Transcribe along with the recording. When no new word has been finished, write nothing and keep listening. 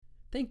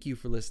Thank you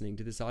for listening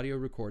to this audio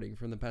recording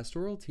from the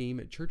pastoral team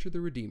at Church of the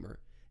Redeemer,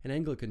 an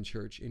Anglican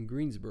church in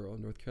Greensboro,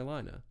 North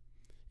Carolina.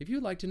 If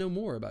you'd like to know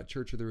more about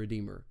Church of the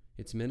Redeemer,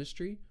 its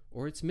ministry,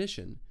 or its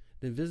mission,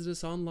 then visit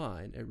us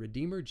online at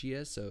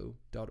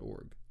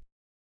redeemergso.org.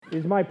 It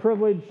is my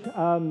privilege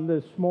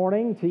this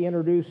morning to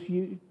introduce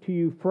to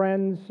you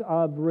friends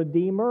of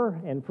Redeemer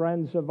and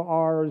friends of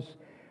ours,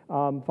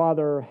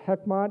 Father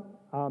Hekmat,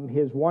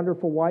 his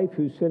wonderful wife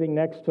who's sitting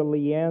next to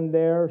Leanne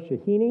there,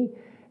 Shahini,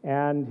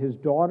 and his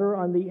daughter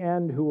on the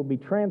end who will be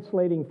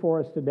translating for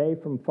us today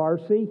from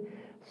Farsi,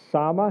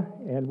 Sama,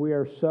 and we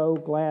are so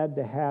glad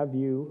to have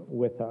you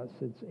with us.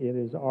 It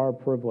is our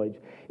privilege.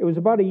 It was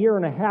about a year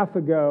and a half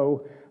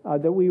ago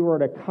that we were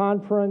at a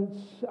conference,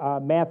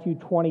 Matthew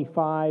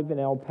 25 in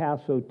El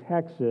Paso,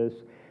 Texas,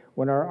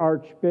 when our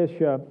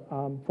Archbishop,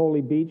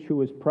 Foley Beach, who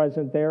was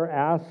present there,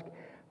 asked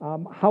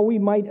how we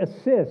might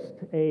assist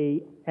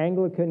an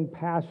Anglican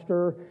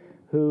pastor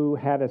who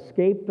had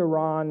escaped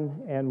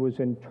Iran and was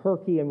in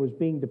Turkey and was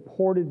being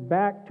deported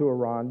back to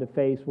Iran to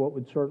face what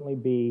would certainly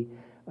be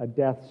a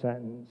death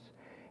sentence.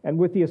 And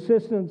with the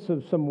assistance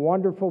of some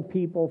wonderful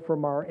people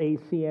from our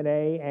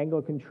ACNA,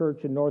 Anglican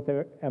Church and North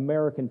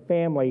American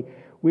family,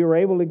 we were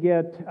able to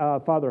get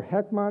Father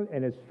Hekmat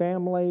and his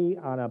family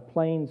on a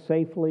plane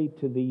safely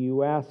to the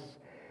U.S.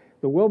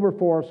 The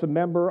Wilberforce, a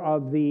member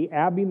of the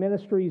Abbey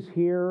Ministries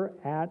here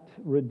at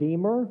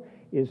Redeemer,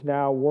 is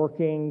now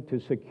working to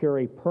secure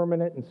a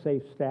permanent and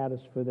safe status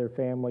for their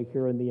family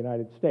here in the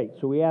United States.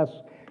 So we ask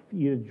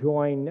you to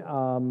join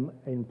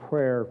in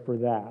prayer for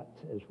that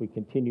as we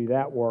continue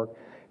that work.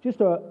 Just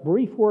a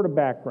brief word of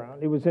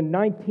background. It was in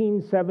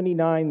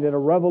 1979 that a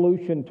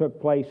revolution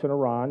took place in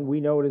Iran. We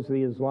know it as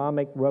the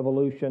Islamic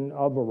Revolution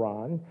of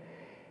Iran,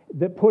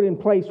 that put in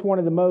place one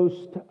of the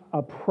most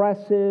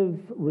oppressive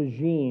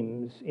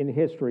regimes in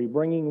history,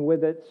 bringing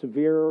with it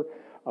severe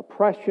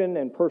oppression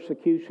and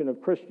persecution of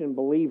Christian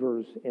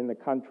believers in the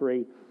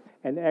country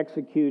and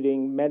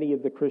executing many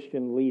of the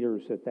Christian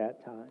leaders at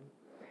that time.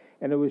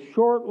 And it was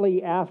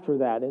shortly after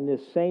that, in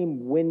this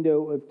same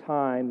window of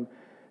time,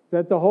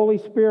 that the Holy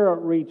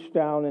Spirit reached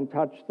down and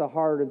touched the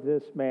heart of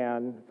this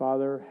man,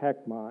 Father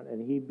Hekmat,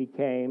 and he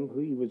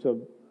was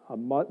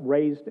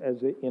raised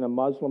in a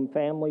Muslim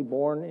family,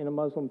 born in a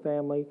Muslim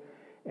family,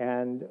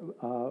 and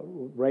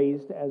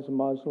raised as a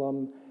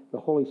Muslim. The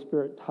Holy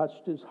Spirit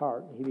touched his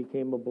heart. He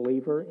became a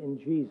believer in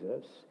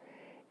Jesus,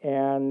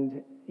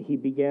 and he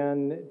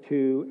began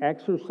to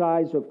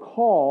exercise a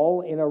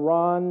call in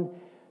Iran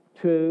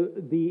to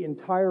the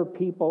entire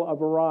people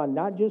of Iran,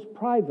 not just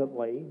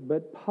privately,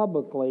 but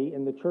publicly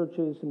in the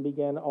churches, and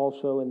began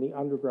also in the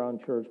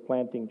underground church,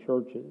 planting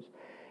churches.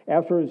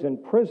 After his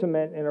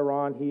imprisonment in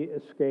Iran, he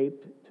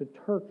escaped to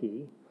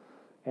Turkey,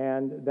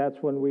 and that's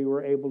when we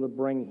were able to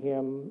bring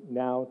him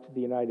now to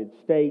the United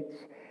States.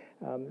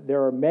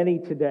 There are many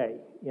today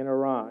in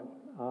Iran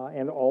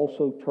and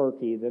also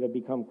Turkey that have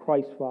become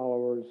Christ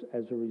followers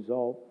as a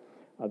result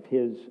of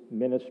his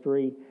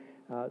ministry.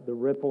 The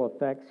ripple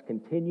effects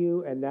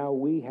continue, and now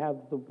we have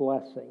the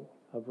blessing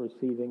of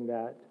receiving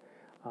that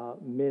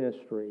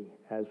ministry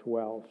as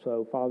well.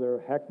 So,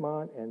 Father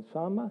Hekmat and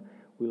Sama,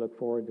 we look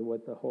forward to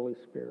what the Holy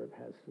Spirit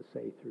has to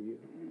say through you.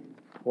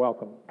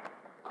 Welcome.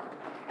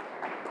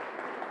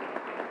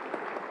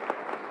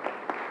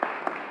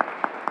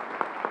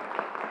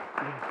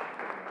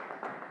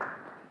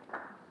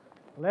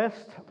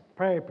 Let's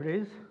pray,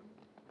 please.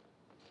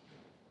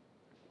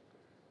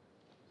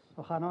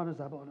 سخنان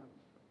زبانم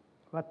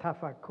و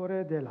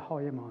تفکر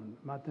دلهایمان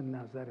مد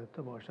نظر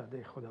تو باشد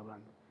ای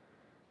خداوند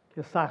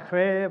که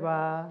صخره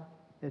و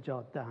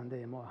نجات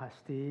دهنده ما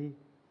هستی.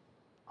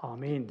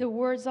 آمین. The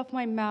words of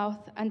my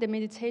mouth and the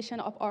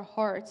meditation of our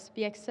hearts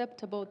be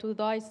acceptable to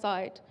thy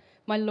sight,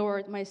 my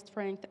Lord, my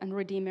strength and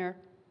Redeemer.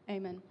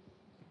 Amen.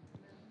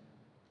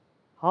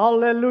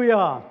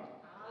 Hallelujah.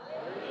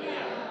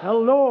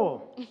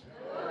 Hello.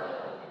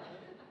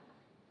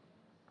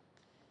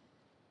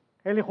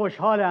 خیلی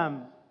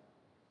خوشحالم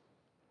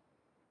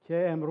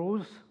که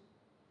امروز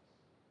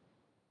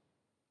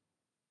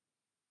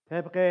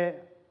طبق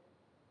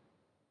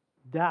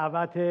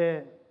دعوت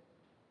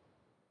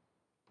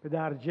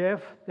پدر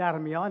جف در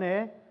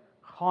میان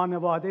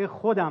خانواده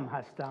خودم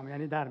هستم،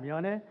 یعنی در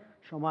میان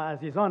شما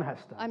عزیزان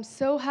هستم. I'm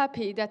so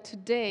happy that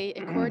today,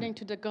 according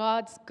to the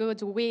God's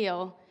good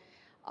will,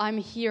 I'm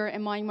here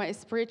among my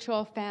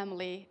spiritual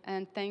family,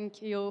 and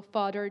thank you,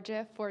 Father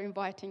Jeff, for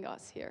inviting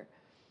us here.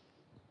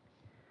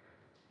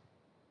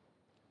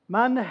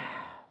 من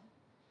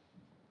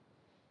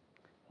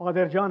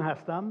فادر جان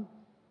هستم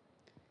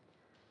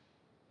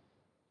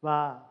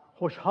و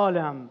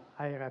خوشحالم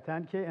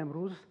حقیقتاً که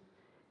امروز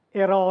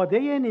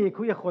اراده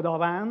نیکوی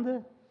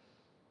خداوند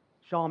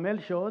شامل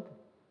شد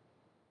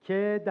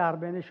که در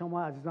بین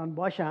شما عزیزان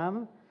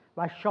باشم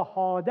و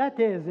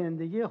شهادت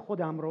زندگی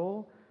خودم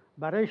رو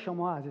برای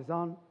شما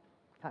عزیزان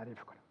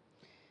تعریف کنم.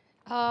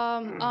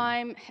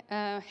 I'm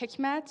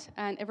Hekmat,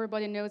 and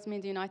everybody knows me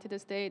in the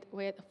United States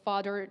with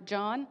Father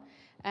John.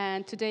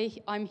 And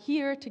today I'm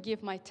here to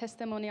give my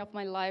testimony of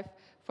my life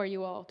for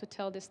you all, to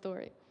tell the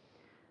story.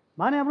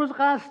 من امروز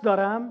قصد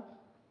دارم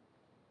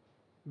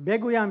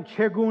بگویم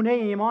چگونه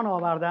ایمان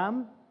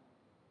آوردم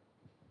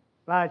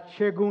و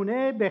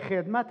چگونه به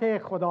خدمت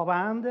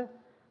خداوند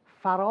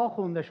فرا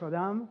خوانده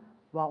شدم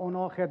و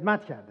اونو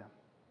خدمت کردم.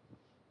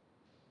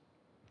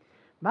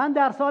 من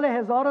در سال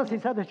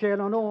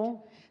 1349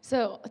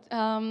 So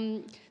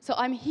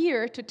I'm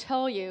here to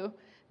tell you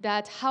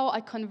that how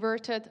I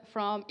converted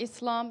from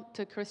Islam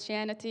to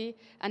Christianity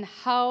and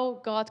how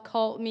God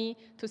called me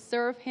to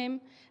serve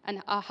Him and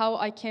how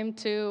I came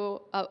to,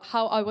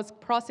 how I was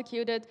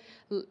prosecuted,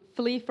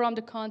 flee from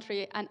the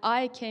country, and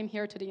I came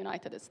here to the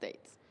United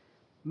States.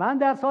 من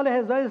در سال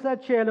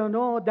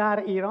 1349 در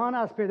ایران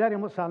از پدری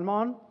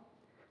مسلمان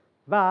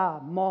و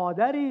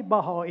مادری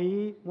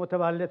بهایی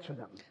متولد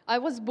شدم. I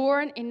was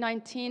born in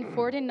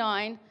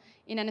 1949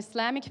 in an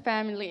Islamic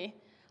family.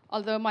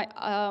 Although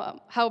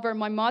however,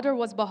 my mother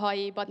was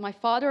Baha'i, but my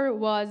father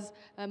was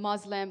a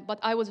Muslim, but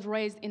I was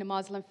raised in a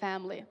Muslim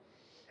family.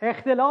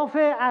 اختلاف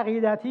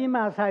عقیدتی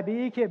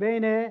مذهبی که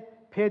بین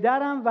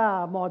پدرم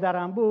و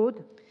مادرم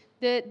بود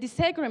The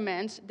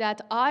disagreement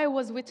that I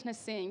was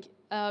witnessing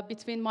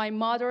between my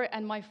mother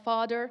and my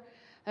father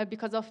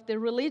because of the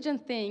religion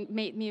thing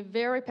made me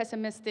very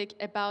pessimistic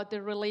about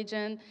the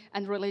religion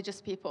and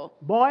religious people.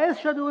 باعث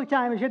شده بود که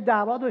همیشه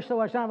دعوا داشته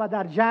باشن و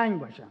در جنگ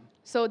باشن.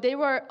 So they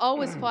were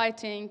always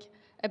fighting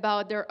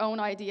about their own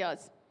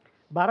ideas.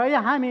 برای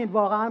همین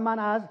واقعا من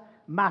از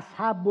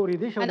مذهب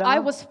بریده And I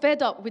شدم was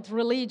fed up with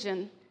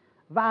religion.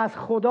 و از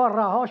خدا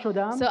رها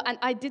شدم And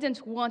I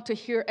didn't want to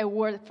hear a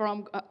word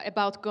from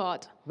about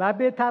God. و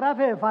به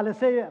طرف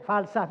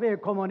فلسفه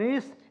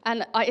کمونیست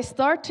And I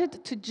started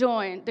to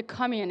join the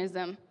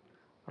communism.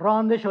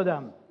 رانده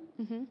شدم.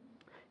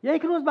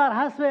 یک روز بر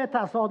حسب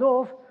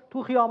تصادف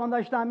تو خیابان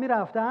داشتم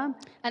میرفتم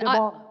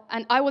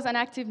And I was an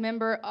active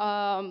member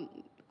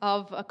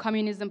of a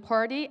communism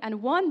party.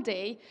 And one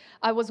day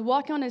I was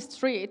walking on a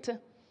street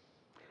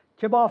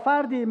که با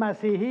فردی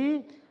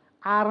مسیحی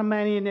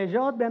ارمنی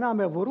نژاد به نام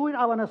وروی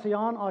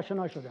اوانسیان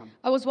آشنا شدم.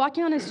 I was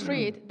walking on a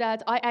street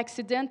that I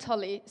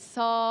accidentally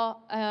saw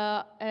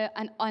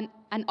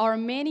an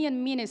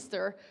Armenian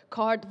minister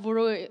called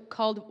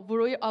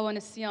Vurui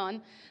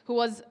Avanesian, who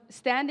was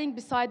standing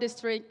beside the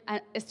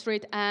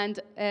street and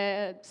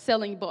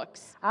selling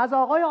books. از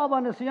آقای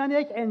آوانسیان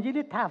یک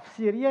انجیل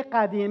تفسیری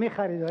قدیمی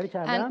خریداری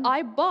کردم. And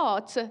I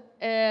bought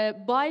a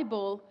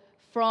Bible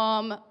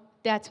from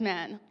that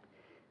man.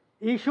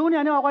 ایشون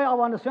یعنی آقای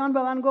آوانسیان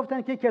به من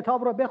گفتن که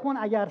کتاب رو بخون،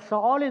 اگر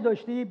سوالی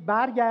داشتی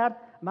برگرد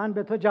من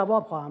به تو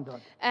جواب خواهم داد.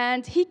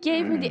 And he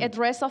gave me the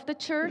address of the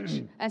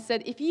church and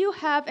said, if you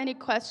have any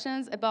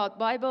questions about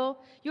Bible,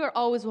 you are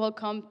always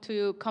welcome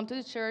to come to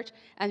the church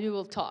and we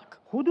will talk.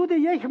 حدود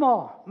یک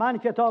ماه من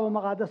کتاب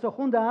مقدس رو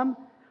خوندم.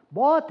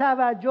 با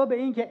توجه به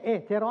اینکه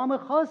احترام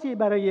خاصی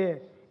برای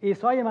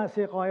عیسی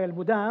مسیح قائل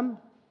بودم،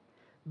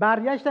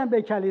 برگشتم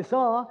به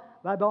کلیسا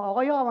و به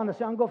آقای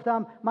آوانسیان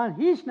گفتم من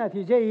هیچ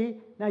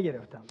نتیجه‌ای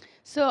نگرفتم.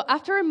 So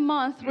after a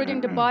month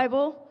reading the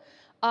Bible,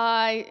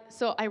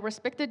 I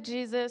respected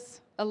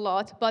Jesus a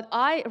lot, but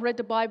I read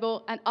the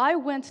Bible and I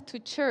went to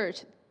church.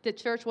 The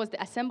church was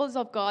the Assemblies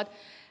of God,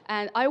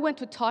 and I went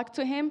to talk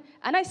to him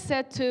and I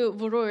said to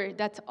Vurur,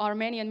 that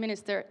Armenian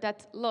minister, that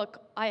look,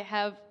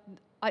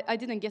 I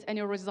didn't get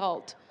any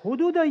result.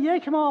 حدود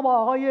یک ماه با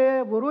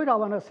آقای وروی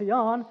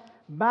آوانسیان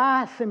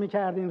بحث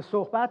می‌کردیم،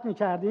 صحبت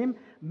می‌کردیم.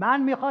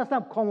 من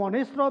می‌خواستم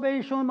کمونیست رو به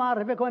ایشون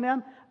معرفی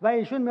کنم و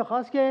ایشون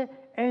می‌خواست که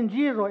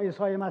انجیل رو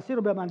عیسی مسیح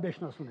رو به من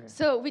بشناسونه.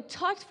 So we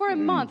talked for a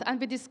month and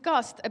we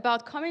discussed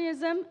about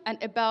communism and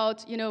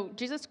about,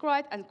 Jesus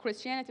Christ and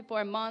Christianity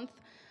for a month.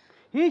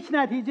 هیچ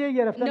نتیجه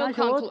گرفته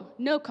نشد.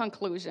 No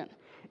conclusion.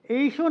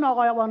 ایشون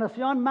آقای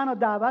آوانسیان منو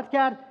دعوت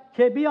کرد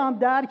که بیام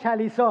در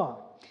کلیسا.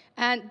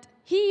 And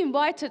he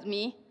invited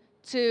me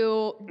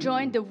to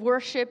join the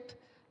worship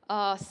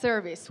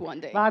service one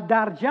day. و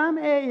در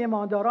جمع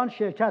ایمانداران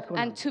شرکت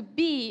کنم. And to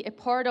be a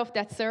part of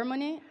that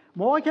ceremony.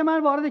 موقعی که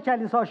من وارد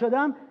کلیسا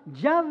شدم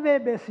جو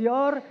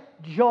بسیار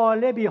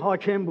جالبی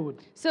حاکم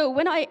بود. So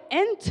when I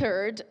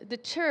entered the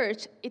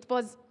church, it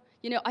was,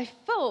 I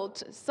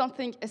felt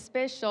something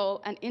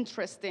special and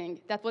interesting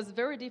that was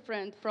very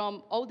different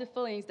from all the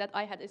feelings that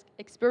I had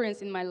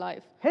experienced in my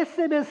life. حس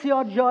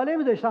بسیار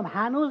جالبی داشتم.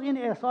 هنوز این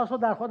احساس رو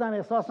در خودم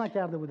احساس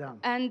نکرده بودم.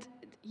 And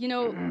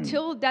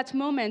till that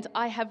moment,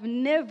 I have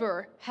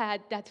never had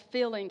that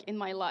feeling in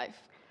my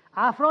life.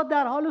 افراد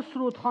در حال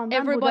سرود خواندن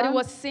Everybody بودن.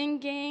 was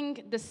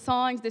singing the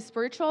songs, the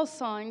spiritual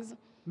songs.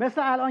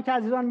 مثل الان که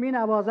عزیزان می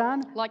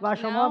نوازن و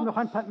شما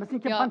میخواین مثل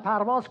اینکه میخواین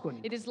پرواز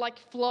کنید. It is like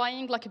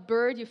flying like a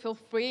bird. You feel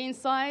free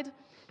inside.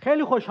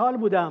 خیلی خوشحال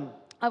بودم.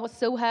 I was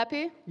so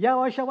happy.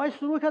 یواش یواش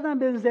شروع کردم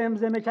به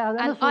زمزمه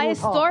کردن And I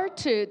سرودها.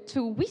 started to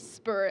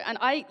whisper, and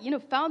I,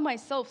 found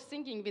myself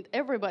singing with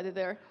everybody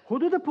there.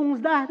 حدود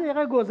 15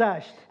 دقیقه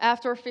گذشت.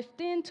 After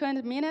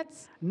 15-20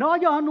 minutes,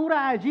 ناگهان نور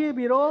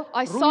عجیبی رو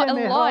I saw روی a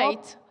محراب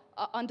light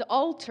on the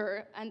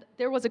altar, and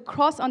there was a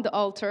cross on the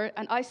altar,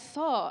 and I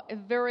saw a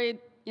very,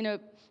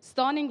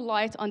 stunning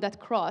light on that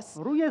cross.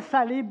 روی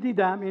صلیب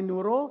دیدم این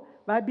نور رو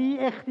و بی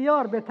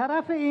اختیار به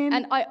طرف این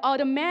And I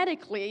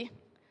automatically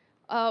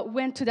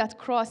went to that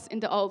cross in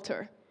the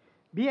altar.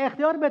 بی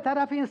اختیار به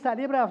طرف این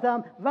صلیب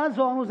رفتم و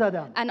زانو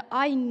زدم. and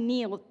I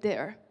kneeled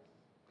there.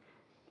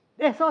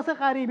 احساس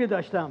غریبی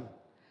داشتم.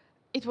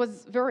 It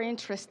was very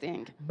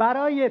interesting.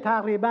 برای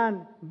تقریباً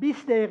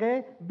 20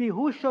 دقیقه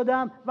بیهوش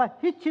شدم و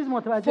هیچ چیز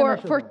متوجه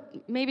For نشدم.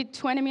 maybe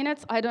 20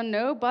 minutes, I don't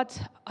know, but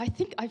I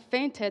think I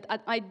fainted and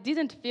I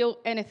didn't feel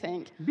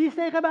anything. 20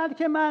 دقیقه بعد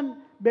که من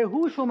به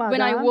هوش When I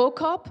اومدم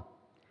woke up,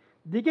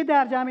 دیگه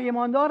در جمع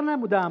ایماندار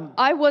نبودم.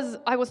 I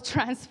was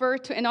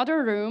transferred to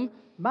another room.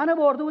 منو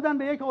برده بودن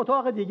به یک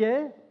اتاق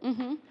دیگه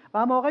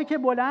و موقعی که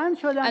بلند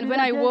شدم And when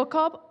دیدم I که woke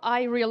up,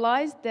 I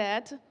realized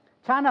that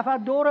چند نفر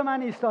دور من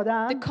the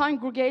ایستادن.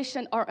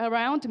 congregation are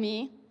around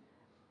me.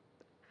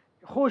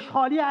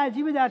 خوشحالی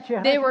عجیبی در They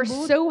چهرهشون were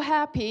بود so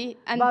happy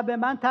و به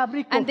من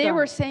تبریک and they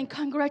were گفتن. saying,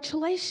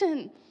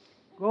 congratulations.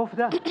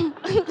 گفتن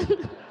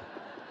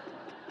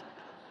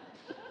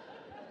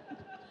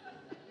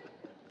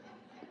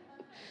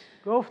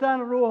گفتن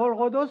روح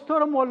القدس تو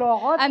رو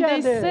ملاقات And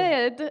they کرده.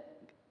 said,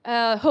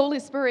 Holy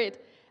Spirit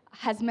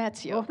has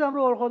met you. گفتم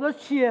روح القدس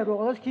چیه؟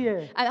 روح القدس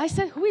کیه؟ And I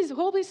said, who is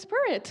Holy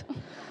Spirit?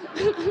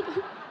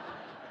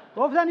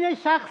 گفتن یه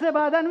شخص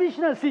بعداً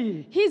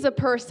میشناسی. He's a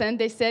person.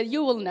 They said,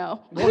 you will know.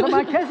 گفتم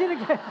من کسی رو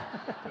که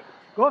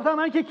گفتم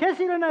من که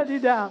کسی رو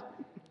ندیدم.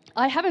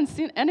 I haven't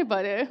seen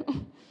anybody.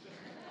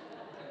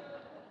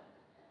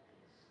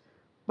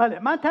 بله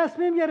من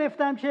تصمیم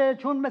گرفتم که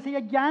چون مثل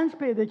یه گنج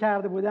پیدا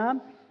کرده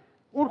بودم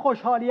اون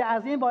خوشحالی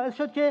عظیم باعث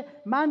شد که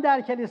من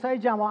در کلیسای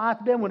جماعت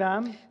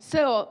بمونم.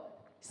 So,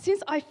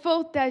 since I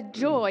felt that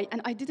joy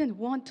and I didn't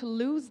want to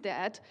lose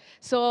that,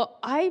 so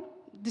I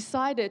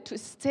decided to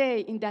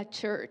stay in that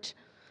church.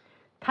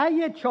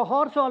 طی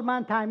 4 سال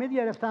من تعمید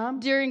گرفتم.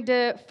 During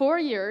the 4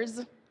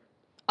 years,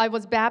 I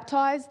was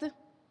baptized.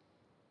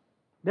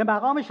 به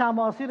مقام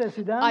شماسی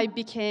رسیدم. I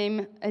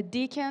became a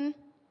deacon.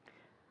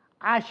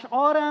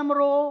 اشعارم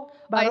رو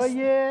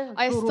برای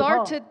I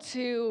سرودها started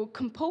to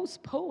compose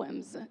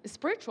poems,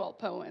 spiritual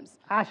poems.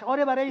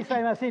 اشعار برای عیسی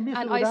مسیح And I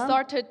می‌سرودم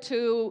started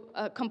to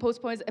compose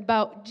poems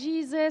about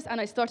Jesus,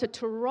 and I started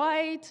to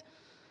write,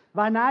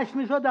 و نشر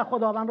می‌شد و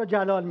خداوند رو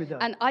جلال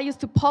می‌داد. and I used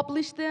to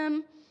publish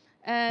them.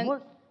 And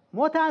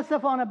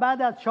متاسفانه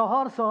بعد از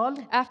 4 سال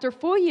after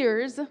 4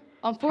 years,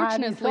 unfortunately,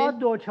 کلیسا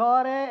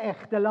دچار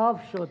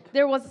اختلاف شد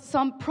there was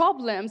some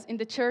problems in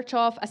the Church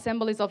of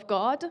Assemblies of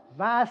God.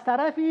 و از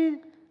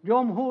طرفی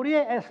جمهوری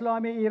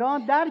اسلامی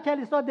ایران در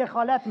کلیسا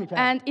دخالت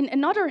می‌کرد. And in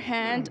another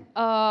hand,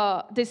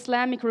 the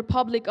Islamic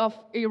Republic of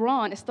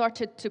Iran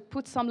started to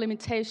put some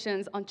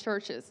limitations on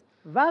churches.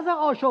 وضع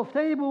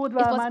آشفته‌ای بود It و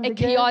was من a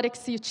دیگه chaotic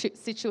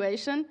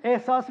situation.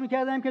 احساس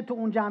می‌کردم که تو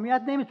اون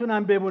جمعیت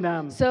نمیتونم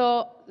بمونم.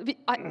 So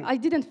I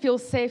didn't feel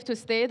safe to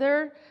stay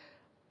there.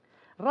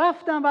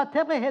 رفتم و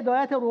طبق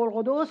هدایت روح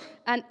القدس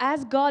And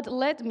as God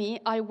led me,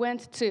 I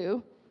went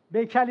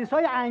به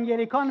کلیسای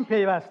انگلیکان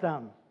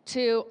پیوستم.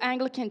 to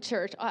Anglican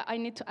Church. I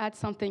need to add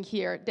something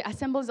here. The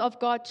Assemblies of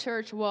God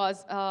Church was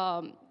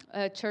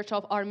a church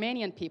of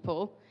Armenian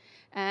people,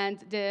 and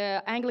the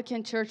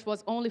Anglican Church was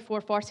only for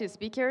Farsi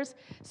speakers.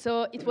 So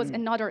it was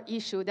another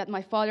issue that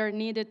my father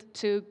needed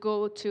to go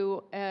to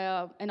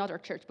another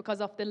church because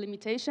of the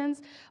limitations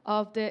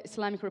of the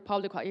Islamic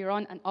Republic of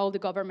Iran and all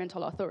the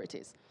governmental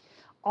authorities.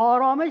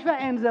 آرامش و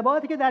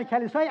انضباطی که در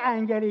کلیسای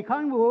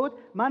انگلیکان بود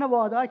منو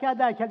وادار کرد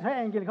در کلیسای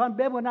انگلیکان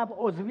بمونم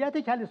عضویت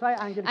کلیسای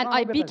انگلیکان And رو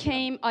I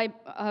بپذیرم.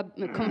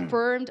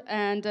 confirmed,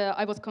 and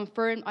I was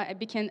confirmed.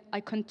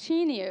 I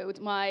continued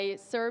my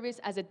service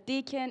as a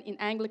deacon in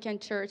Anglican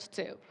Church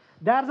too.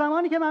 در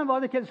زمانی که من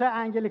وارد کلیسای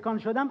انگلیکان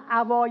شدم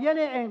اوایل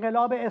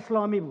انقلاب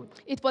اسلامی بود.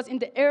 It was in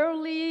the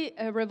early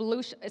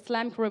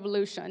Islamic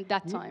revolution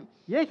that time.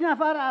 یک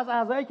نفر از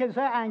اعضای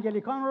کلیسای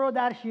انگلیکان رو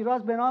در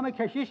شیراز به نام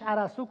کشیش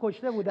ارسطو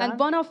کشته بودند. And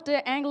one of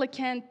the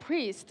Anglican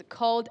priests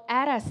called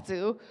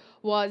Arastu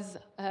was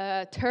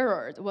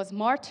was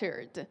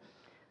martyred.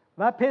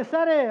 و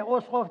پسر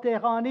اسقف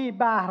دهقانی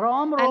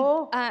بهرام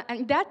رو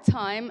And that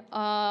time,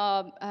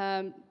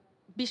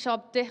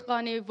 Bishop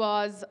Dehqani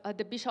was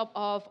the bishop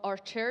of our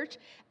church,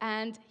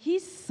 and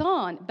his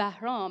son,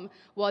 Bahram,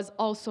 was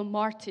also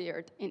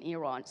martyred in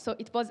Iran. So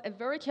it was a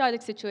very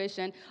chaotic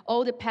situation.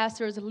 All the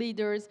pastors,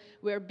 leaders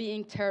were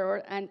being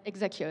terrored and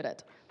executed.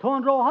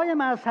 تندروهای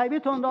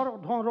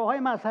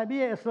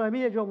مذهبی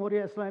اسلامی جمهوری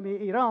اسلامی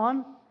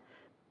ایران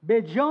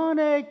به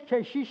جان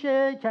کشیش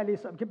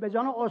کلیسا به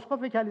جان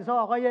اسقف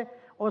کلیسا آقای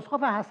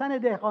اسقف حسن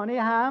دهقانی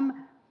هم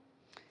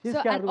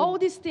And all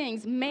these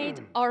things made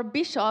our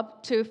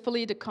bishop to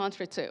flee the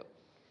country too.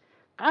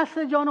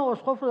 قصد جان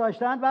اسقف رو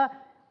داشتن و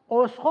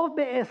اسقف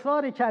به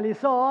اصرار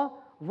کلیسا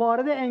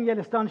وارد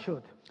انگلستان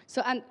شد.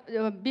 So and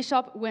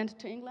bishop went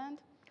to England.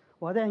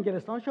 وارد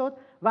انگلستان شد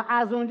و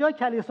از اونجا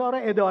کلیسا رو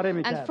اداره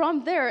می‌کرد. And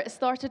from there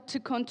started to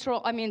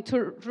to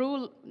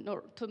rule,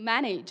 to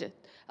manage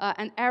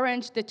and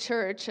arrange the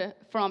church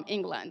from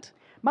England.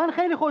 من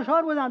خیلی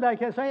خوشحال بودم در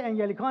کلیسای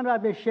انگلیکان و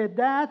به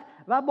شدت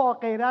و با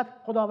غیرت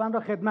خداوند را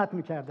خدمت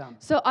می‌کردم.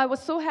 So I was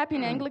so happy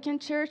in Anglican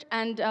church,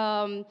 and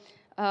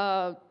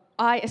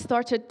I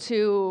started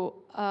to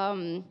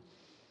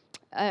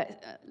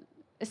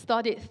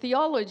study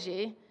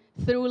theology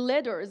through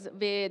letters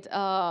with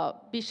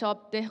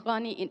Bishop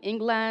Dehghani in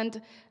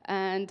England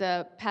and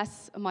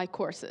pass my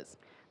courses.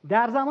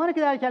 در زمانی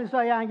که در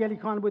کلیسای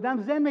انگلیکان بودم،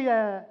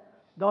 ضمن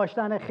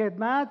داشتن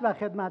خدمت و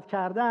خدمت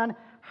کردن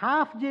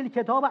 7 جلد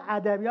کتاب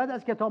ادبیات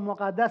از کتاب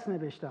مقدس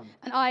نوشتم.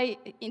 And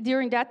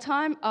during that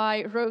time,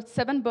 I wrote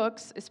 7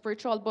 books,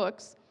 spiritual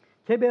books.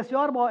 که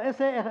بسیار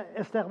باعث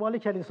استقبال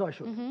کلیسا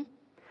شد.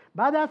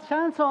 بعد از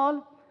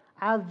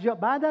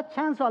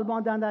چند سال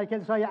ماندن در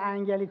کلیسای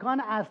انگلیکان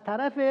از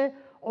طرف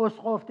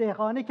اسقف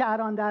دهقانی که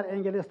الان در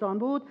انگلستان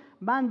بود،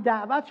 من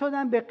دعوت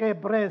شدم به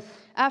قبرس.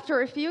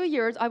 After a few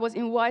years, I was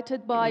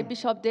invited by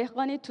Bishop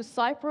Dehghani to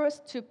Cyprus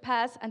to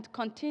pass and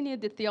continue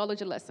the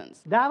theology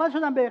lessons. دعوت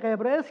شدم به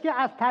قبرس که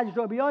از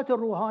تجربیات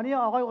روحانی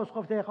آقای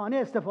اسقف دهقانی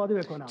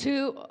استفاده بکنم.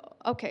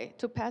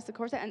 To pass the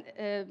course and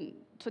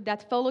to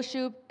that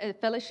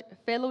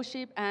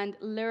fellowship and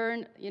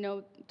learn,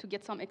 to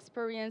get some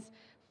experience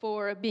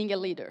for being a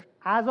leader.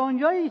 از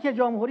آنجایی که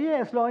جمهوری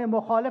اسلامی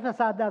مخالف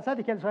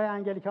 100% کلیسای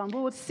انگلیکان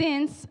بود،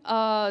 since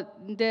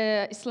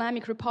the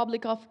Islamic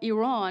Republic of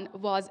Iran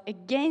was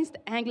against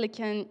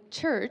Anglican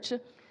Church,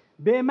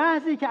 به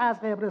محضی که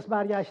از قبرس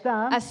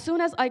برگشتم، as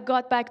soon as I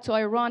got back to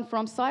Iran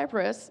from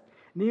Cyprus,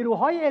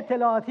 نیروهای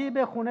اطلاعاتی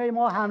به خونه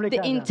ما حمله the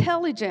کردند.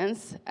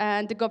 intelligence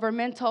and the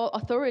governmental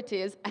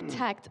authorities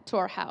attacked to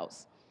our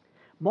house.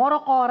 ما را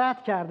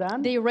غارت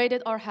کردند. They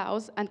raided our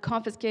house and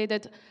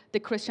confiscated the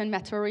Christian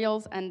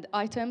materials and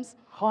items.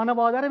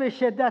 خانواده را به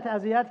شدت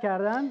اذیت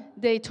کردند.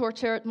 They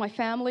tortured my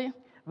family.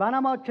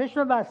 و ما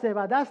چشم بسته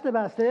و دست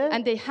بسته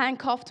And they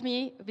handcuffed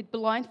me with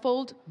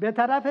blindfold. به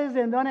طرف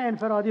زندان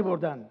انفرادی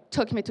بردند.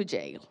 Took me to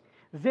jail.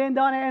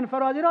 زندان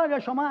انفرادی را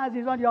شما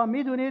عزیزان یا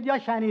میدونید یا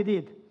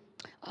شنیدید.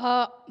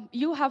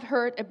 You have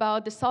heard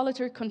about the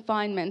solitary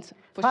confinement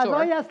for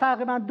فضایی sure. از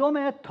تقریباً 2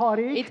 متر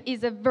تاریک. It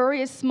is a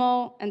very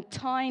small and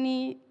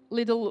tiny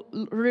little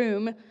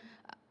room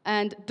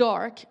and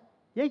dark.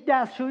 یک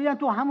دستشویی هم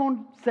تو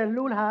همون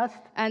سلول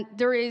هست. And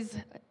there is,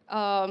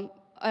 a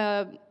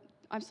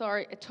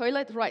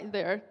toilet right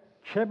there.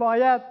 که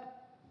باید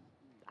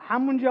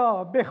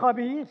همونجا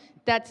بخوابی.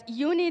 That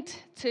you need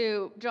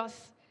to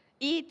just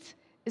eat,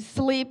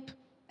 sleep,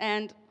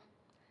 and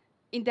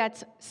in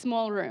that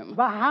small room.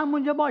 و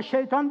همونجا با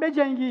شیطان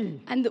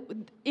بجنگی. And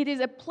it is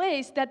a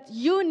place that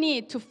you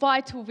need to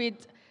fight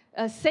with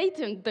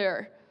Satan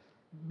there.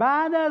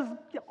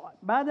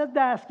 بعد از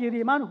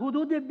دستگیری من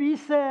حدود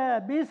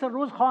 20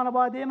 روز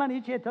خانواده من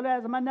هیچ اطلاعی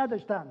از من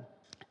نداشتن.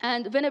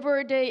 And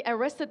whenever they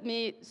arrested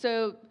me,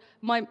 so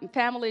my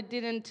family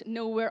didn't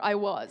know where I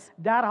was.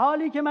 در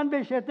حالی که من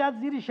به شدت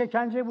زیر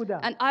شکنجه بودم.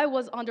 And I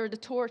was under the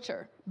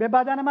torture. به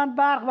بدن من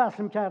برق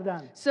وصل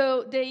کردن.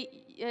 So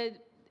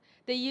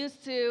they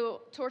used to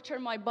torture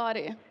my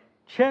body.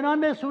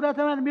 چنان به صورت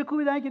من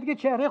میکوبیدن که دیگه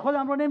چهره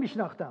خودم رو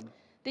نمیشناختم.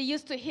 They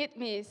used to hit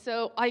me,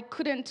 so I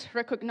couldn't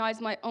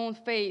recognize my own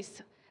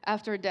face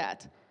after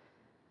that.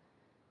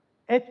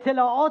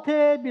 اطلاعات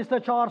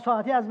 24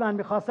 ساعتی از من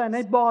می‌خواستن،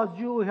 نه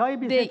بازجویی‌های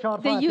 24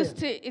 They ساعته. used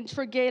to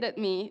interrogate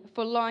me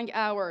for long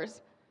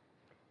hours.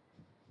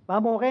 و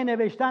موقع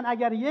نوشتن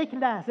اگر یک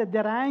لحظه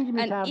درنگ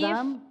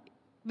می‌کردم،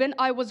 when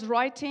I was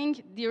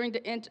writing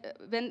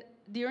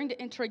during the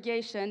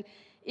interrogation,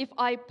 if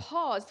I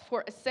paused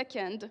for a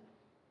second,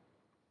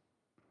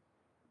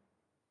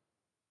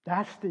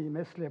 دستی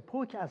مثل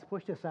پوک از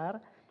پشت سر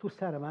تو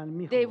سر من they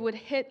می‌خورد. would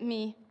hit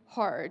me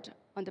hard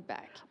on the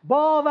back.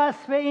 با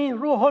وصف این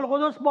روح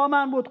القدس با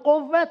من بود،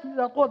 قوت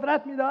میداد،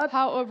 قدرت میداد.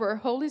 However,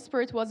 Holy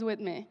Spirit was with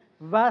me.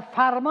 و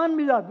فرمان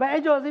میداد و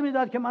اجازه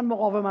میداد که من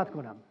مقاومت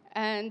کنم.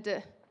 And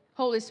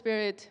Holy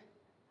Spirit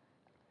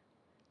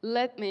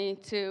led me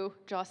to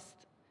just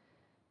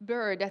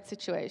bear that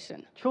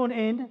situation. چون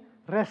این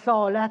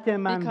رسالت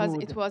من Because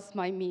بود. it was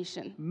my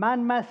mission. من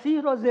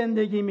مسیح رو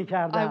زندگی I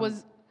می‌کردم. was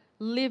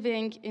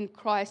living in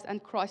Christ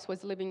and Christ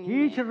was living in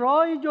هیچ me.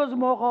 راهی جز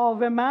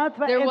مقاومت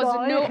و There was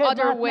ادامه no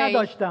other خدمت way.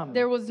 نداشتم.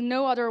 There was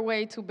no other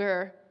way to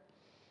bear.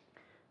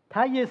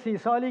 طی 30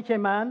 سالی که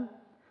من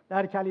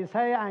در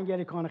کلیسای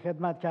انگلیکان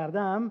خدمت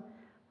کردم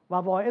و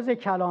واعظ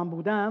کلام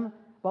بودم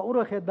و او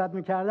رو خدمت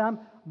می‌کردم،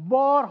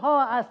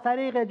 بارها از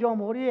طریق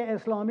جمهوری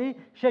اسلامی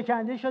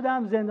شکنجه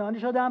شدم، زندانی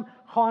شدم،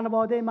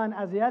 خانواده من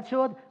اذیت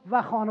شد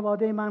و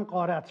خانواده من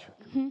غارت شد.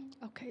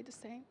 Okay, the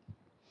same.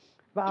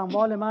 و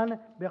اموال من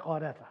به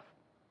غارت رفت.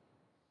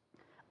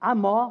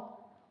 اما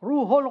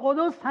روح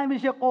القدس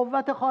همیشه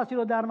قوت خاصی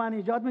رو در من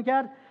ایجاد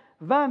میکرد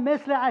و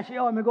مثل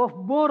اشعیا میگفت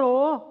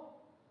برو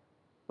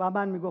و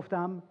من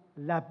میگفتم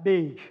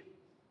لبیک.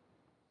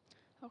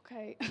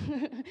 Okay.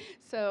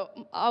 So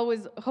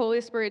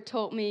Holy Spirit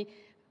told me,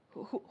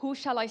 who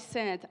shall I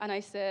send? And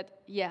I said,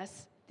 yes,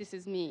 this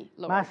is me,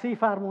 Lord. مسیح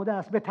فرموده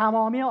است به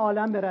تمامی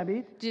عالم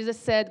بروید، Jesus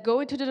said,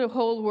 go into the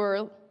whole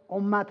world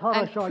امتها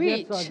را and شاگرد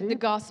preach the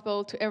سازید،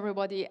 gospel to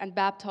everybody and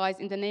baptize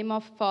in the name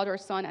of Father,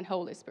 Son, and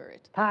Holy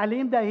Spirit.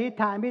 تعلیم دهید،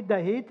 تعمید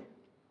دهید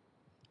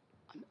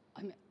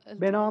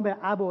به نام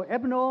اب و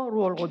ابن و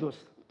روح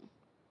القدس.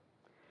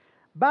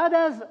 بعد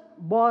از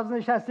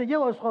بازنشستگی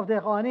اسقف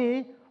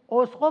دهقانی،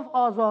 اسقف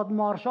آزاد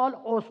مارشال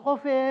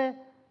اسقف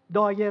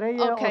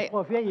دایره Okay,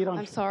 اسقفی ایران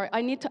I'm شد. sorry.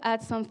 I need to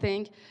add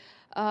something.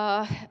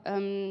 Uh,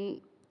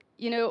 um,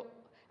 you know,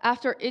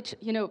 after each,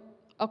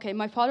 okay,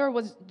 my father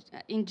was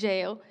in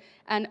jail,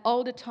 and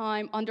all the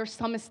time under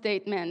some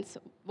statements,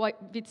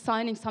 with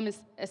signing some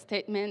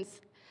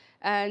statements,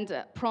 and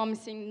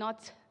promising not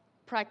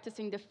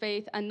practicing the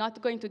faith and not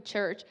going to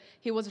church,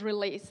 he was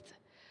released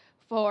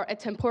for a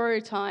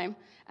temporary time.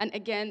 And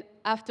again,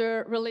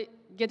 after really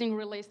getting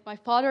released, my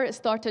father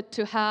started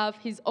to have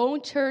his own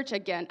church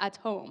again at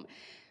home.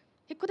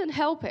 He couldn't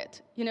help it.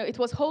 It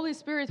was Holy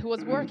Spirit who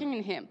was working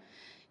in him.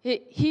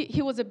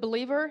 He was a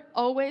believer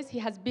always. He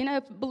has been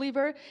a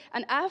believer.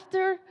 And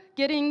after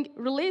getting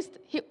released,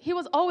 he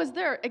was always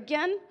there.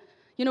 Again,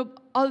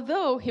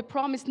 although he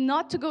promised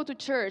not to go to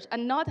church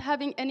and not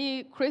having any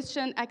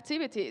Christian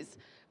activities,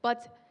 but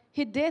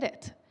he did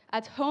it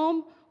at home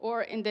or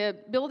in the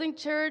building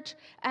church.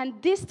 And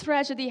this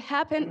tragedy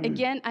happened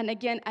again and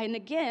again and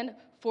again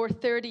for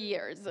 30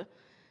 years.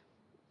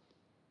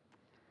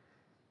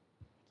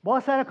 با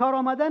سر کار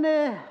آمدن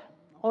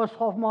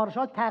اسقف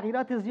مارشال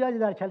تغییرات زیادی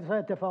در کلیسا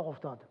اتفاق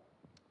افتاد.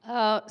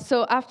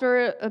 So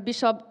after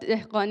Bishop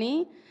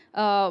Dehqani,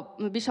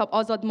 Bishop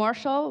Azad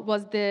Marshall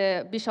was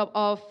the bishop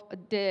of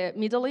the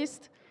Middle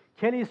East.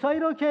 کلیسایی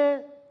رو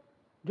که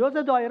جز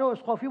دایره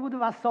اسقفی بود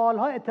و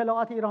سالها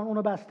اطلاعات ایران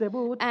اونو بسته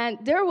بود. And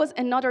there was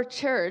another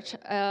church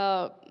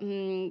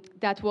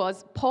that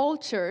was Paul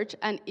Church,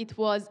 and it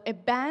was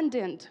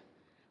abandoned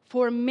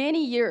for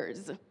many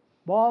years.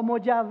 با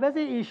مجوز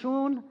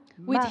ایشون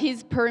With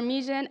his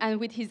permission and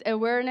with his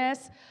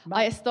awareness,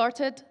 I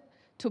started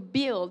to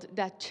build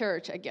that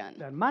church again.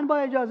 من با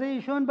اجازه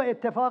ایشون به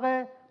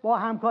اتفاق با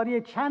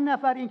همکاری چند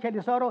نفر این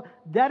کلیسا رو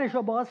درش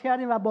رو باز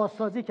کردیم و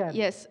بازسازی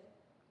کردیم. Yes,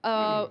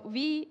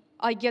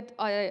 I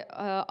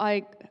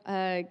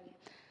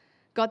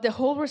got the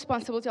whole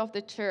responsibility of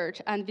the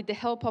church, and with the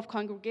help of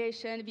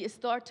congregation, we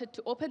started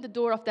to open the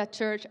door of that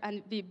church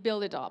and we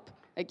built it up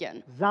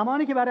again.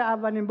 زمانی که برای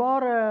اولین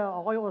بار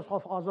آقای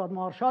اسقف آزاد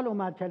مارشال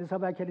اومد کلیسا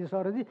و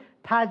کلیسا رو دید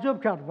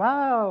تعجب کرد.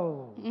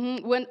 واو.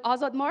 When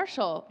Azad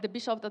Marshall, the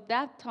bishop at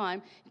that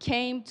time,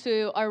 came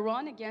to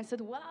Iran again,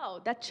 said, "Wow,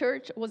 that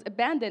church was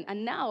abandoned,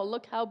 and now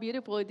look how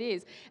beautiful it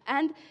is."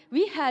 And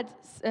we had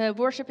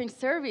worshiping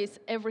service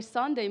every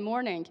Sunday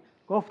morning.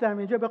 گفتم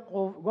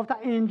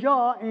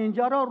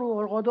اینجا رو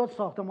روح القدس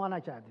ساختمان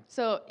نکردیم.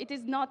 So it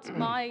is not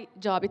my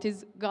job; it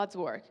is God's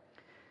work.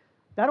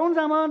 در اون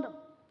زمان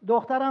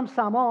دخترم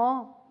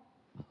سما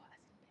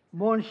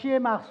منشی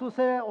مخصوص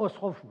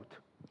اسقف بود.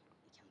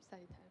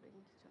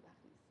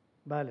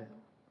 بله.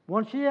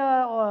 منشی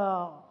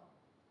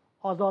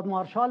آزاد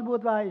مارشال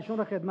بود و ایشون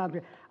رو خدمت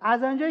کرد.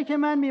 از آنجایی که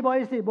من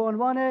میبایستی به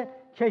عنوان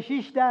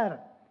کشیش در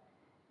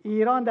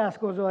ایران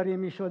دستگذاری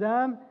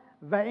میشدم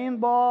و این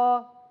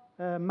با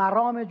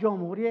مرام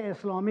جمهوری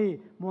اسلامی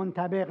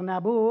منطبق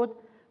نبود،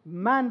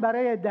 من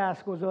برای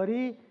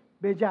دستگذاری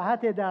به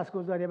جهت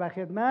دستگذاری و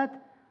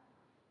خدمت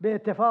به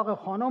اتفاق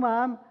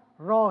خانمم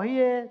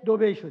راهی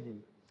دبی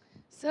شدیم.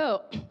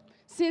 So,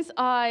 since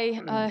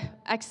I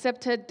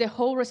accepted the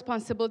whole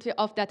responsibility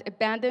of that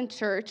abandoned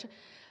church,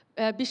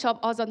 Bishop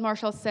Azad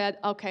Marshall said,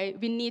 "Okay,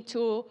 we need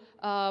to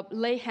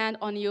lay hand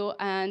on you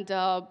and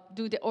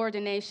do the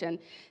ordination."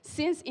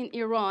 Since in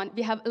Iran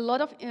we have a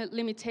lot of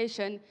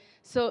limitation,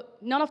 so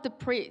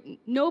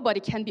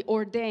nobody can be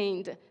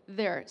ordained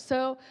there. So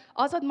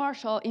Azad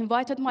Marshall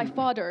invited my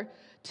father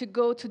to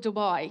go to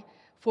Dubai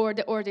for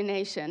the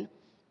ordination.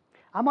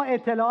 اما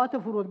اطلاعات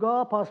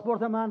فرودگاه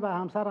پاسپورت من و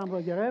همسرم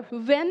رو گرفت.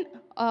 When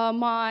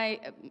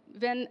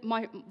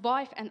my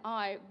wife and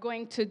I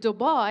going to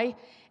Dubai,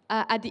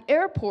 at the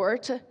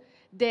airport,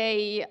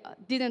 they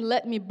didn't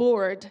let me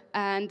board,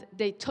 and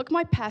they took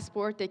my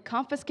passport, they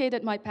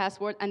confiscated my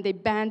passport, and they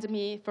banned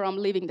me from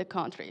leaving the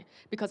country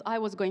because I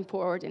was going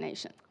for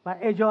ordination. و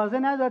اجازه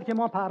نداد که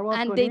ما پرواز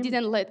And they کنیم.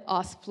 didn't let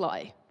us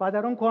fly. و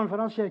در اون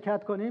کنفرانس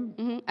شرکت کنیم.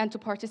 And to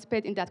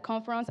participate in that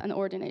conference and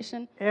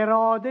ordination.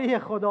 اراده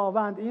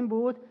خداوند این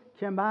بود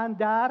که من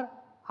در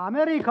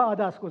امریکا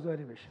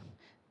دستگذاری بشم.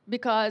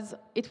 Because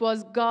it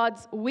was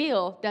God's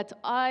will that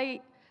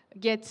I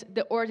get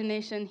the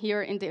ordination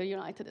here in the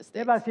United به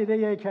States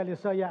وسیله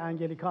کلیسای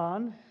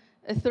انگلیکان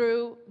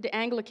through the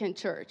Anglican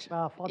Church.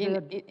 و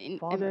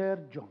فادر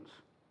جونز.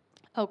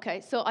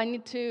 Okay, so I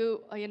need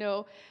to,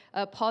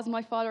 pause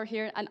my father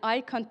here, and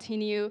I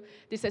continue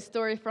this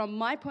story from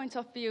my point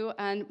of view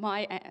and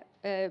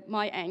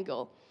my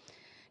angle.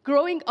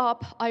 Growing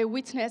up, I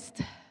witnessed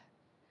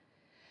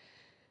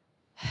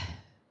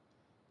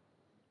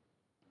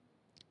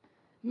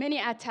many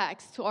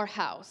attacks to our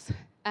house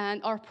and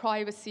our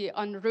privacy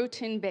on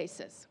routine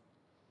basis.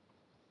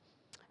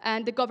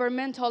 And the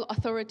governmental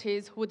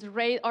authorities would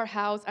raid our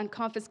house and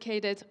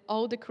confiscated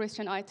all the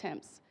Christian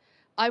items.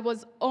 I was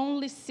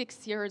only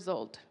 6 years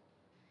old,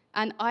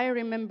 and I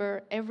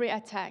remember every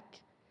attack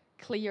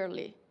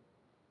clearly.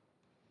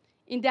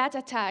 In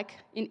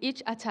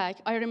each attack,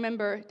 I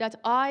remember that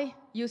I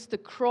used to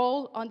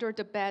crawl under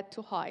the bed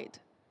to hide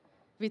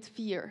with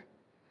fear.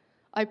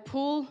 I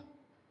pull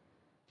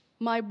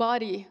my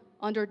body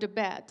under the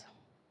bed,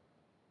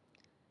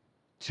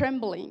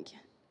 trembling,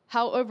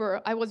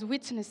 However, I was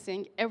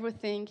witnessing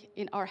everything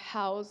in our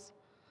house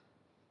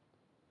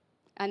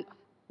and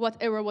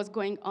whatever was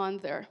going on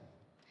there.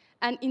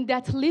 And in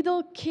that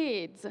little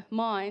kid's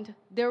mind,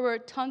 there were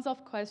tons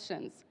of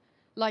questions,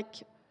 like,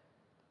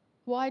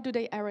 why do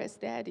they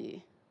arrest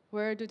Daddy?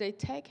 Where do they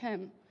take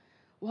him?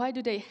 Why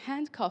do they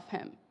handcuff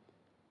him?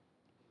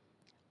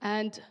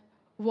 And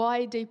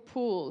why they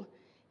pull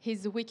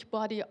his weak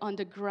body on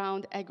the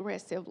ground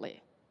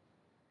aggressively?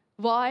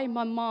 Why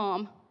my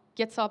mom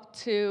gets up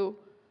to,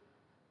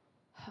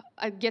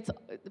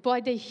 why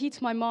they hit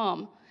my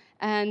mom,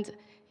 and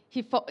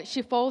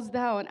she falls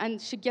down,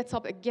 and she gets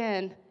up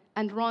again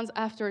and runs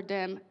after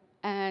them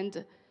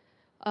and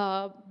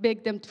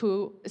beg them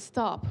to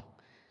stop.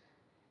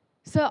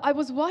 So I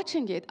was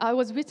watching it. I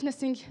was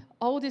witnessing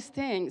all these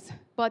things,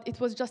 but it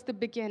was just the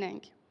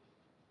beginning.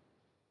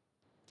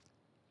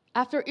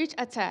 After each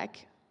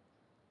attack,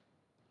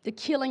 the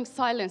killing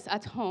silence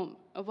at home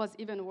was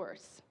even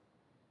worse.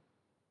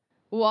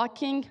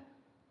 Walking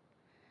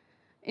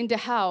in the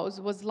house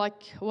was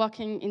like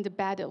walking in the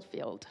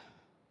battlefield.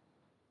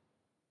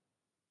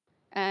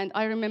 And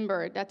I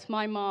remember that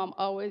my mom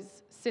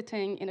always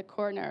sitting in a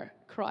corner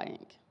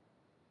crying.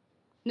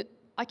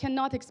 I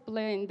cannot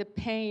explain the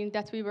pain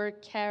that we were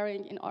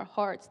carrying in our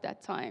hearts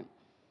that time.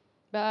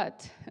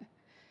 But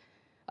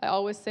I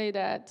always say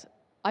that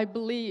I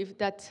believe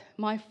that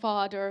my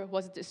father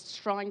was the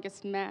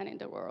strongest man in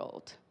the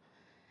world.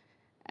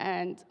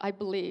 And I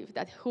believe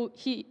that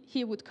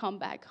he would come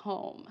back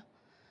home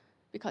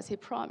because he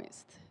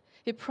promised.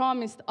 He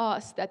promised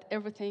us that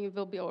everything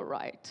will be all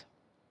right.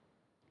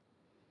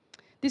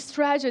 This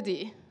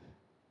tragedy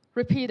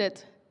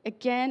repeated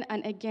again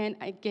and again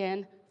and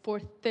again for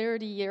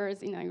 30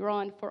 years in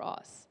Iran for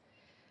us.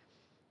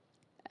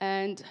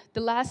 And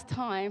the last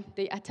time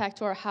they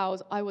attacked our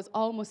house, I was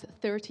almost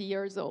 30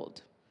 years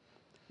old,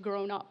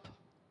 grown up.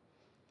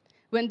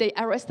 When they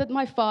arrested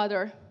my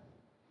father,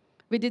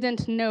 we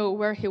didn't know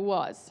where he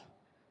was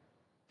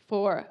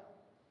for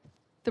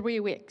 3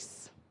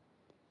 weeks.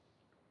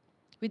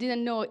 We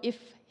didn't know if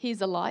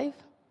he's alive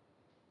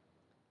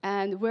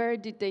and where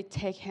did they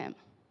take him.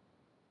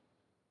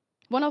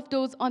 One of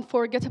those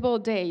unforgettable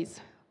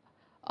days,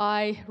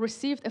 I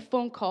received a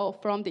phone call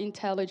from the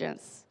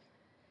intelligence,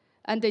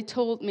 and they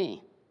told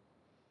me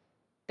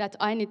that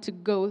I need to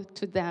go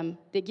to them.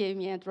 They gave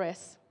me an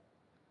address.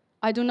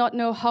 I do not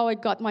know how I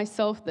got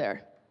myself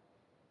there.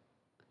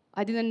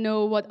 I didn't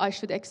know what I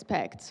should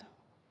expect.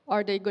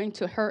 Are they going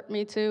to hurt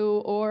me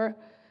too, or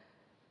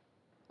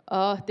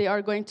they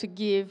are going to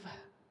give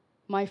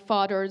my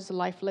father's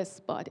lifeless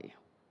body?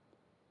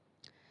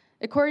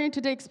 According to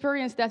the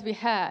experience that we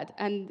had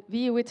and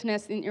we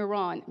witnessed in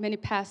Iran, many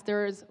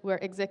pastors were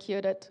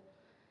executed,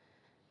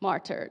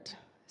 martyred.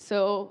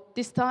 So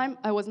this time,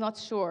 I was not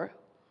sure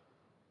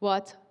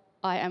what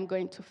I am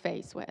going to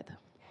face with.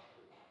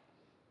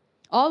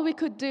 All we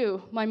could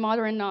do, my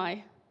mother and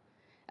I,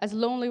 as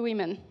lonely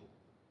women,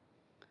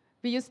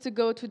 we used to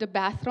go to the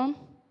bathroom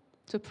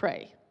to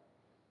pray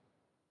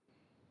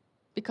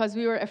because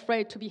we were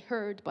afraid to be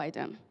heard by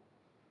them.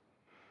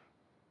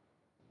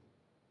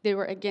 They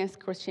were against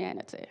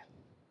Christianity.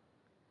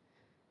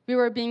 We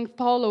were being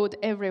followed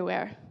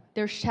everywhere.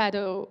 Their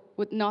shadow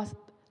would not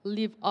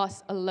leave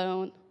us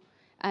alone,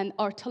 and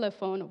our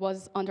telephone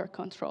was under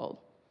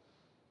control.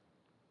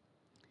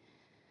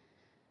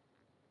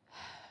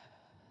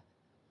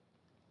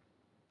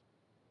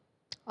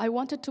 I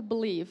wanted to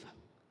believe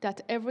that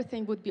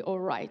everything would be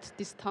all right.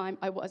 This time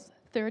I was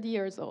 30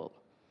 years old.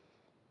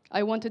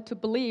 I wanted to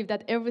believe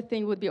that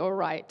everything would be all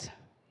right,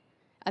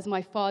 as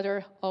my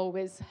father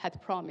always had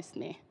promised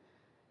me.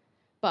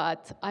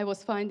 But I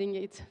was finding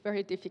it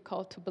very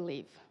difficult to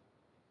believe.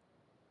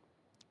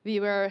 We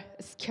were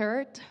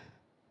scared,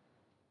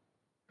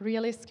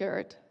 really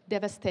scared,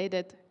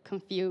 devastated,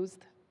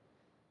 confused,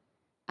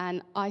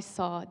 and I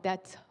saw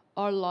that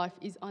our life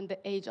is on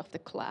the edge of the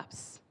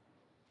collapse.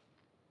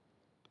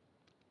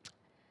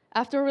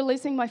 After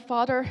releasing my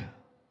father,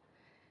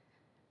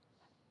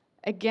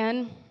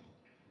 again,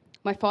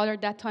 my father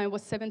at that time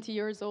was 70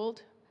 years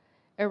old,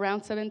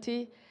 around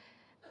 70.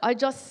 I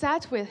just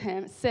sat with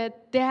him, said,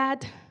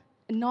 "Dad,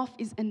 enough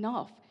is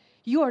enough.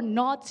 You are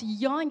not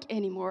young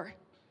anymore.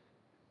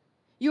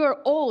 You are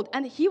old."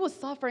 And he was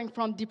suffering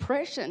from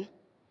depression,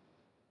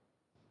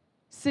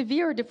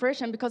 severe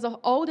depression because of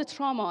all the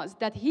traumas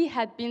that he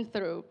had been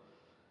through.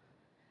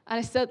 And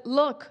I said,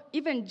 "Look,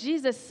 even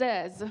Jesus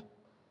says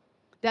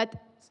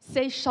that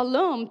say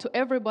shalom to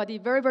everybody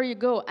wherever you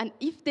go, and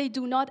if they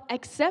do not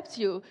accept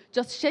you,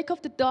 just shake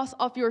off the dust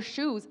off your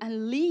shoes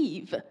and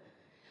leave.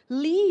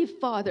 Leave,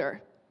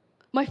 Father."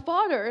 My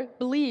father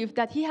believed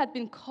that he had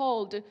been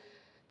called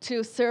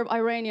to serve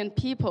Iranian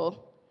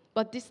people,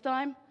 but this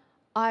time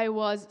I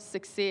was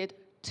succeed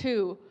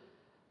to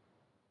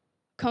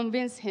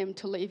convince him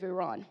to leave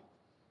Iran.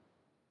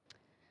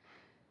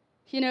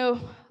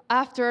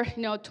 After,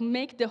 to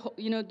make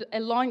a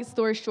long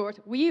story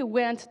short, we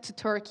went to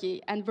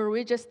Turkey and were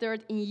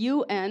registered in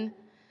UN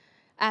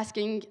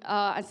asking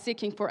and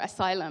seeking for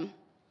asylum.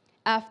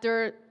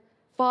 After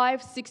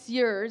 5-6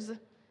 years,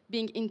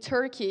 being in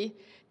Turkey,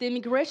 the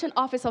immigration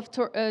office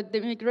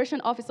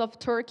of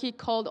Turkey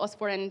called us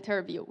for an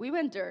interview. We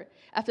went there.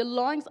 After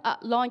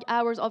long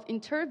hours of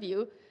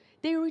interview,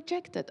 they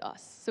rejected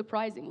us,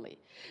 surprisingly.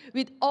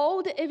 With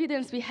all the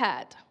evidence we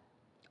had,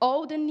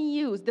 all the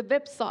news, the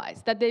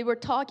websites that they were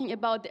talking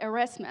about the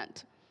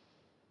harassment.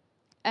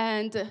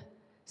 And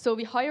so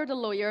we hired a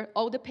lawyer,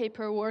 all the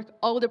paperwork,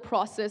 all the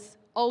process,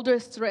 all the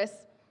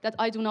stress that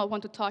I do not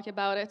want to talk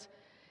about it.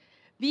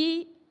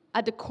 We,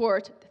 at the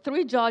court,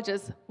 3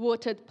 judges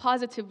voted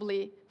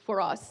positively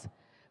for us.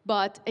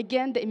 But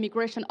again, the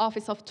Immigration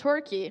Office of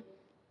Turkey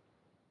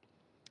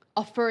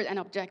offered an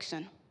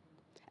objection.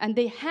 And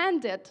they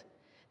handed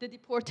the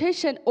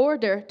deportation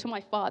order to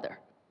my father.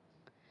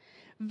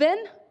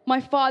 When my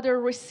father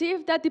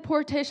received that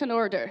deportation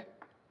order,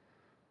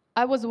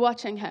 I was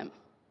watching him.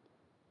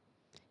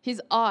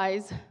 His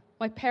eyes,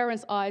 my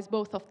parents' eyes,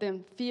 both of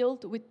them,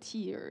 filled with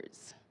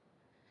tears.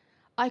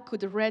 I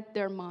could read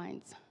their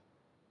minds.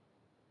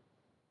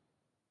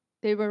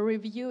 They were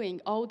reviewing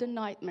all the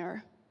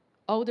nightmare,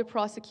 all the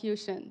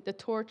prosecution, the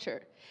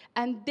torture,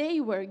 and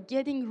they were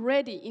getting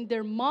ready in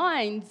their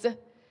minds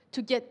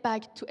to get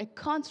back to a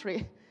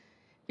country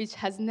which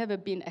has never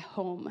been a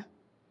home.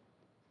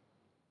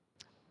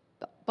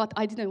 But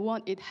I didn't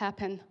want it to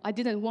happen. I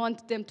didn't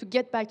want them to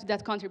get back to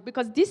that country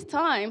because this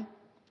time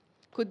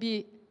could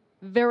be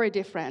very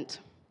different.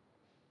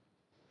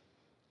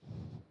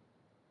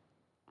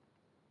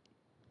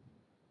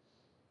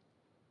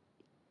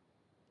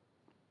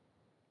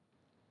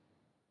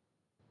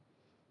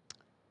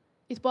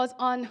 It was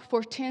on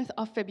 14th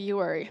of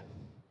February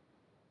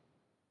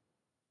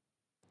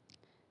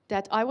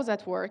that I was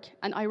at work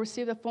and I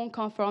received a phone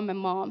call from my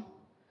mom.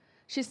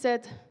 She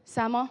said,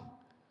 "Sama,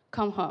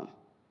 come home."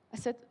 I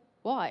said,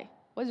 "Why?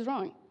 What is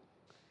wrong?"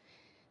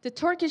 The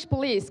Turkish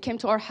police came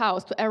to our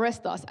house to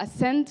arrest us and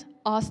send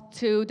us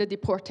to the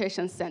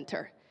deportation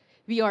center.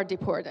 We are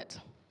deported.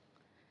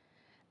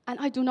 And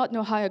I do not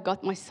know how I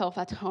got myself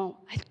at home.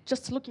 I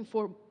just looking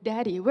for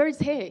Daddy. Where is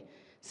he?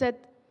 Said,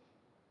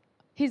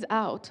 "He's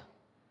out."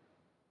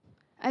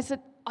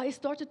 I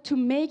started to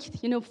make,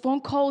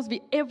 phone calls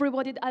with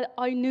everybody that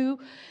I knew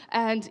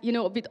and,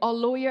 with our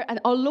lawyer. And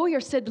our lawyer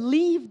said,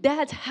 "Leave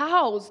that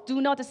house.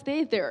 Do not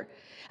stay there."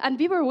 And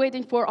we were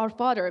waiting for our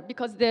father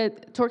because the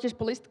Turkish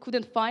police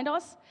couldn't find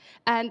us.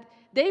 And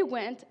they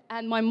went,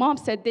 and my mom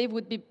said they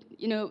would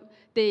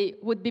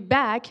be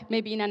back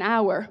maybe in an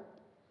hour.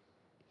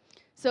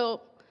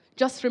 So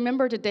just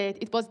remember the date.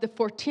 It was the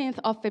 14th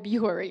of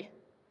February,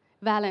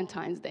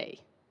 Valentine's Day.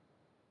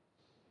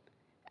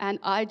 And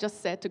I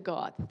just said to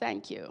God,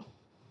 "Thank you."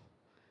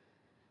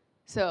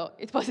 So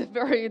it was a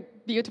very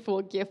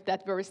beautiful gift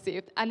that we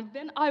received. And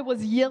when I was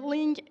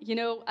yelling,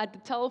 at the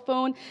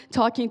telephone,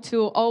 talking to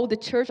all the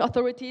church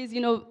authorities,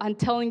 and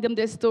telling them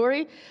this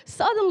story,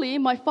 suddenly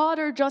my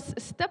father just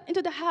stepped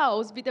into the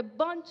house with a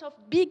bunch of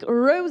big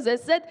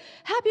roses, said,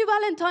 "Happy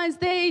Valentine's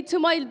Day to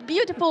my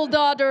beautiful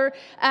daughter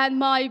and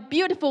my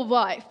beautiful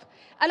wife."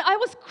 And I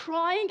was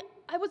crying.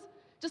 I was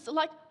just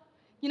like,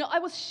 I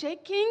was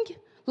shaking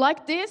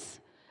like this.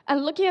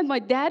 And looking at my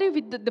daddy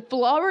with the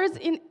flowers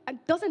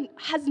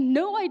has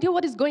no idea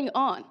what is going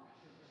on.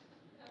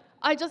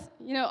 I just,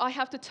 I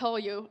have to tell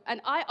you, and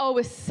I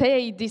always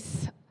say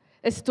this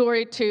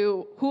story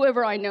to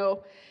whoever I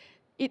know.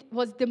 It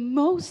was the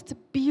most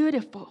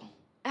beautiful,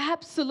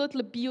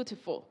 absolutely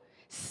beautiful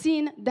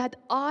scene that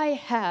I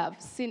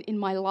have seen in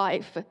my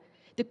life.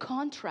 The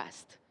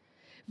contrast.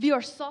 We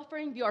are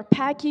suffering, we are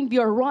packing, we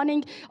are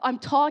running. I'm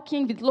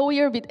talking with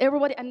lawyer, with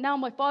everybody, and now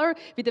my father,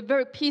 with a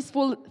very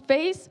peaceful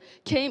face,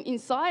 came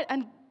inside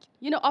and,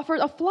 offered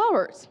us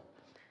flowers.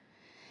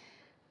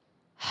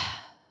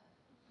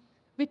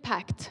 We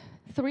packed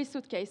 3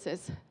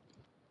 suitcases,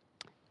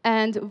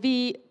 and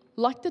we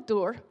locked the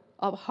door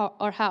of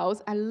our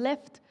house and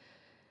left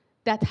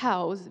that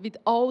house with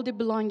all the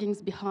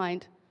belongings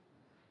behind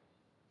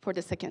for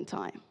the second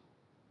time.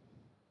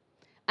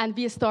 And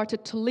we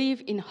started to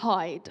live in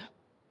hide.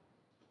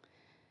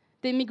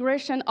 The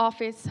Immigration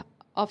Office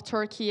of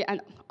Turkey, and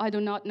I do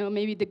not know,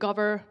 maybe the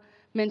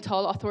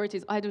governmental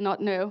authorities, I do not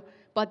know,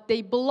 but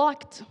they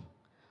blocked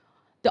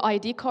the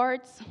ID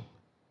cards,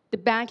 the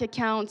bank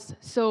accounts,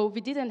 so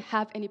we didn't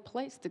have any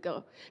place to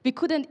go. We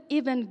couldn't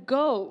even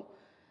go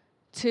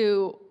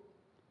to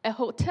a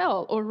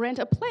hotel or rent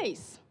a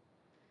place.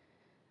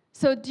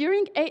 So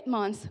during 8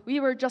 months, we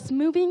were just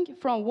moving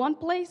from one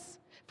place,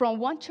 from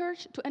one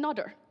church to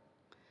another.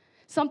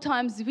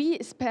 Sometimes we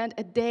spent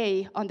a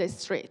day on the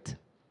street.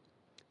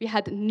 We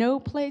had no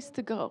place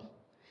to go.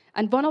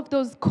 And one of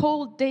those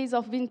cold days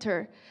of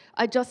winter,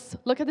 I just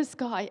looked at the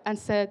sky and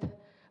said,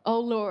 oh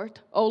Lord,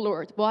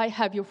 why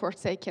have you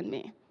forsaken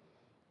me?"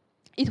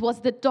 It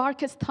was the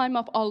darkest time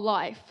of our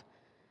life.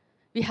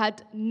 We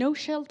had no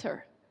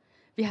shelter.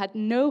 We had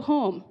no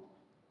home.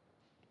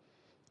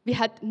 We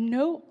had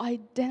no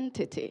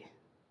identity.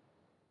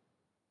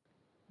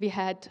 We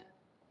had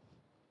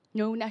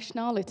no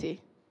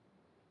nationality.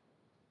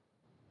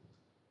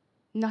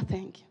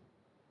 Nothing.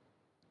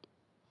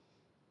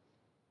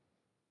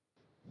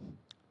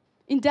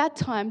 in that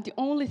time, the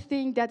only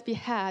thing that we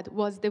had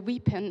was the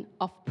weapon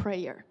of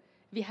prayer.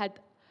 We had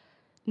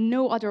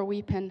no other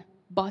weapon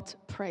but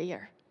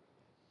prayer.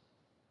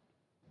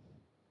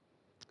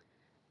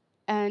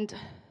 And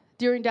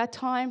during that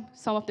time,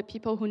 some of the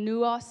people who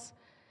knew us,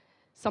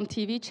 some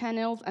TV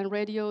channels and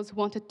radios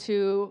wanted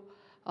to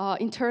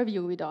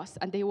interview with us,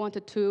 and they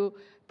wanted to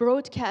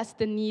broadcast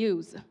the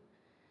news.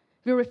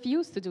 We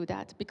refused to do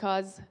that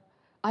because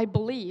I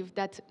believe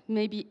that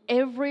maybe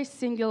every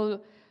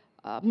single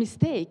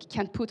mistake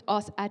can put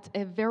us at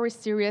a very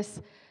serious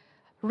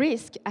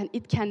risk, and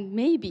it can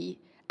maybe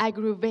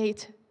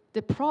aggravate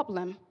the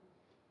problem.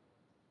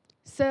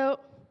 So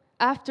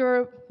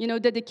after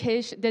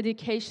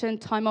dedication,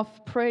 time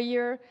of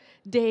prayer,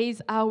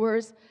 days,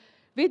 hours,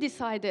 we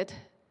decided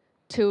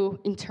to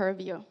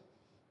interview.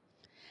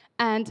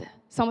 And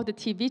some of the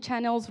TV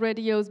channels,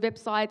 radios,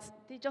 websites,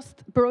 they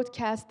just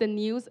broadcast the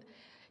news,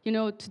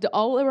 to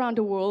all around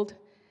the world.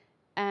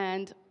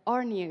 And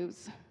our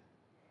news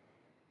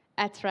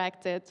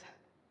attracted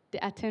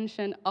the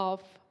attention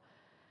of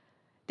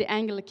the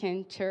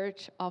Anglican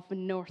Church of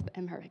North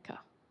America.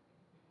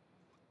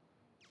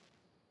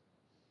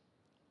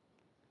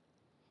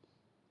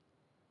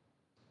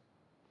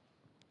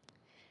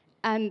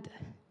 And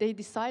they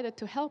decided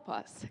to help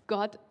us.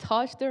 God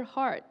touched their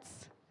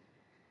hearts.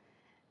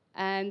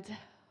 And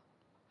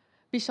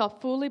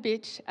Bishop Foley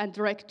Beach and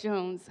Derek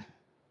Jones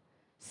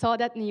saw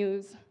that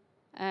news,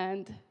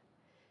 and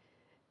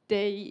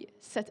they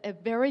set a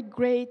very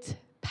great,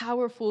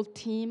 powerful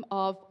team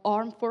of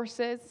armed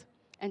forces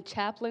and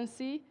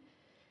chaplaincy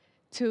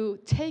to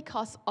take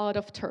us out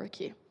of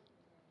Turkey.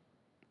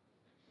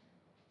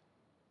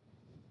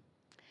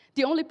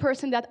 The only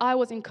person that I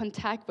was in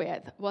contact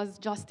with was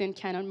Justin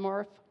Cannon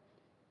Murph.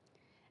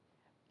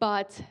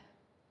 But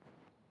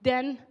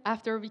then,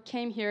 after we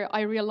came here,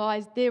 I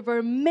realized there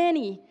were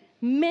many,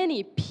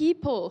 many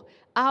people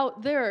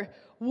out there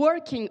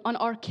working on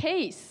our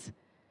case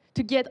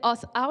to get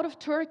us out of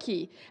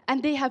Turkey,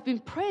 and they have been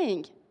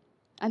praying.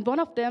 And one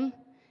of them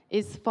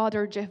is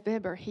Father Jeff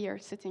Weber here,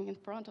 sitting in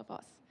front of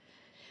us.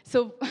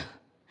 So,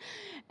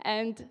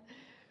 and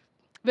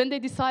when they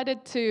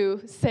decided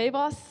to save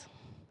us,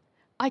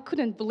 I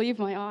couldn't believe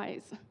my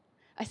eyes.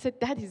 I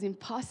said, that is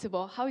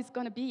impossible. How is it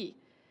going to be?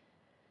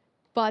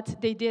 But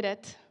they did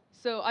it.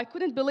 So I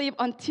couldn't believe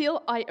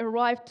until I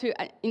arrived to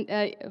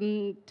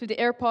the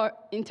airport,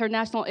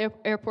 international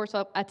airport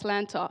of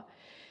Atlanta.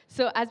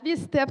 So as we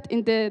stepped in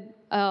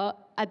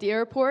at the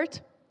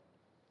airport,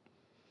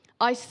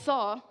 I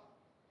saw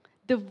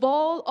the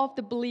wall of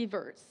the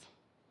believers,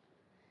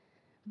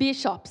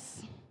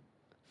 bishops,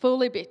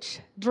 Foley Beach,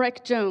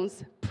 Derek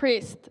Jones,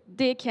 priests,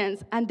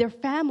 deacons, and their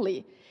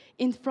family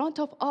in front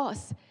of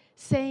us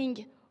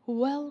saying,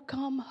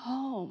 "Welcome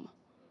home."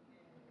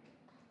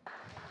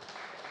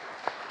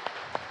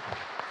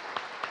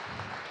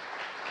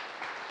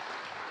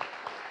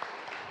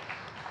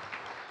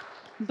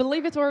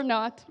 Believe it or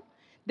not,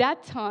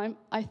 that time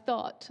I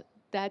thought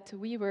that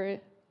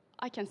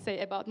I can say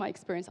about my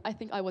experience, I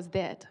think I was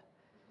dead.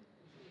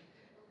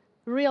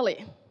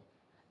 Really.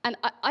 And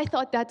I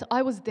thought that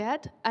I was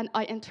dead and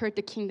I entered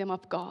the kingdom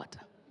of God.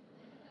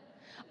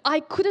 I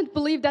couldn't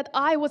believe that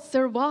I was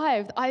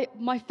survived,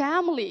 my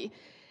family.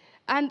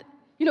 And,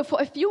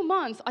 for a few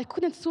months, I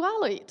couldn't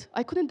swallow it.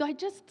 I couldn't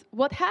digest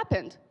what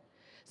happened.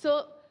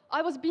 So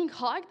I was being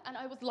hugged, and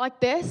I was like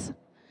this.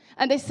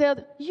 And they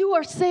said, "You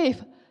are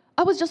safe."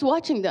 I was just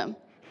watching them.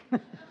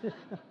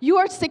 "You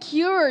are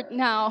secured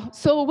now,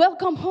 so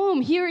welcome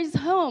home. Here is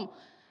home."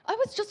 I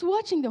was just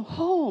watching them.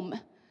 Home.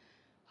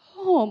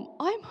 Home.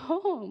 I'm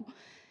home.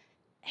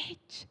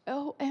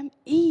 Home.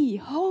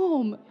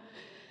 Home.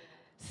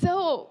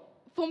 So,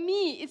 for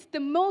me, it's the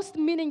most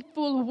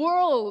meaningful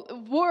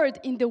word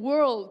in the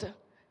world,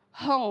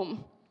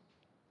 home.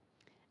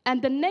 And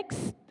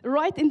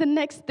right in the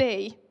next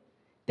day,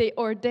 they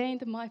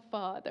ordained my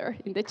father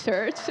in the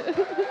church.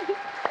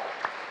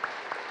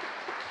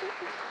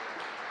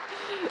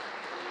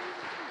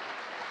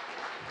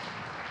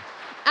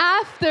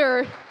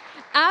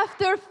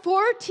 After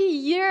 40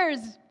 years,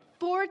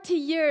 40,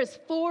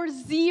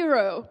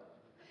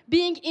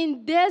 being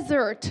in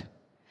desert,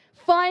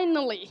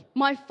 finally,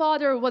 my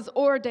father was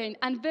ordained.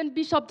 And when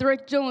Bishop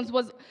Derek Jones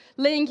was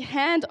laying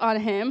hand on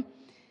him,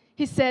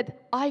 he said,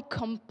 "I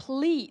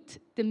complete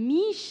the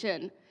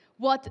mission,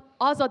 what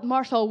Azad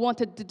Marshall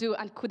wanted to do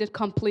and couldn't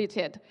complete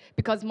it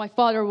because my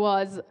father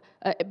was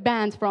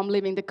banned from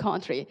leaving the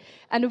country."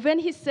 And when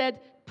he said,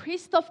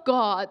 "Priest of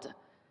God,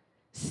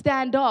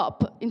 stand up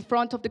in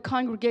front of the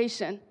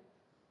congregation,"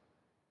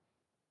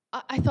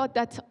 I thought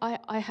that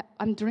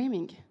I'm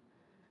dreaming.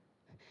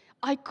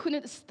 I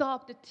couldn't stop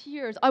the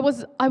tears. I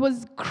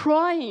was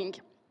crying.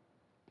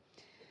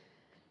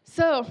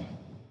 So,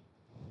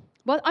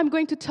 what I'm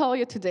going to tell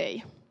you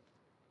today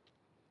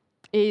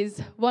is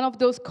one of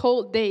those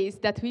cold days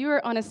that we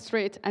were on a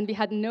street and we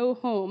had no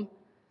home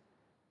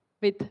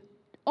with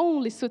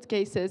only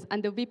suitcases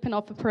and the weapon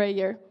of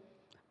prayer.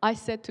 I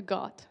said to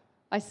God,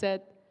 I said,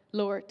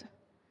 "Lord,"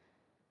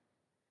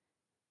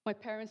 my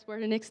parents were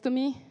next to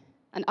me,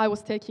 and I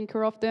was taking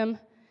care of them.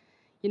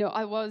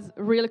 I was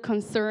really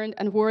concerned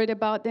and worried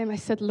about them. I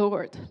said,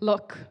 Lord,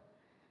 look,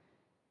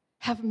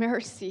 have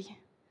mercy.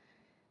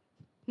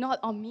 Not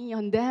on me,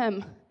 on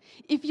them.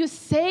 If you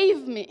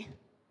save me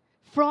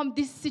from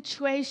this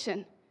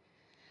situation,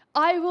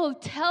 I will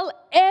tell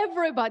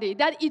everybody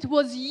that it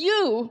was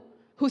you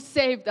who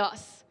saved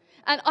us.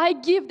 And I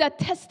give that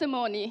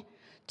testimony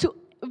to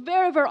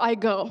wherever I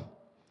go.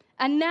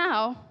 And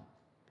now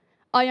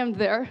I am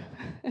there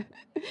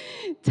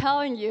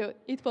telling you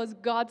it was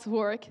God's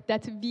work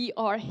that we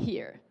are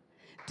here.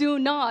 Do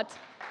not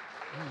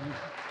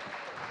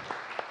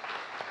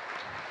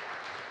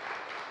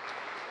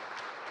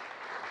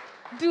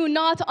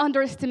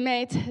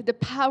underestimate the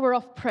power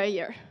of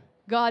prayer.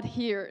 God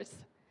hears.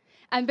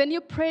 And when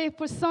you pray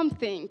for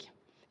something,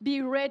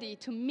 be ready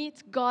to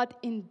meet God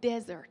in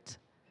desert.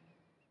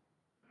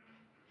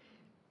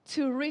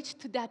 To reach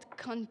to that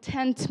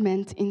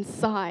contentment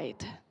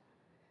inside.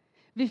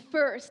 We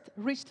first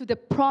reach to the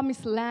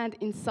promised land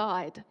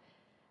inside,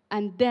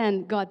 and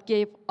then God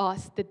gave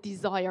us the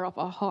desire of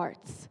our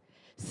hearts.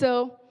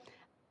 So,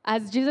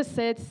 as Jesus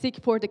said, seek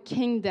for the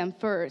kingdom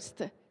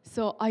first.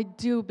 So I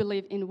do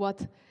believe in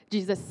what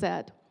Jesus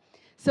said.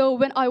 So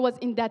when I was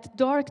in that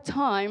dark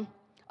time,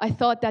 I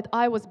thought that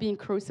I was being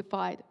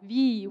crucified.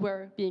 We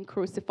were being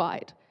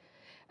crucified.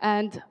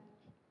 And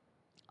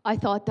I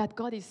thought that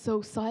God is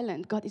so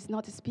silent. God is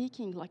not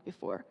speaking like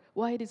before.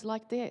 Why it is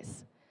like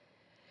this?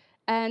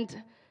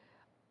 And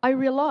I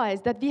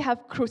realized that we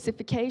have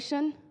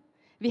crucifixion.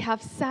 We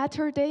have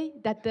Saturday,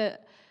 that the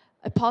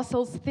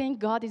apostles think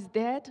God is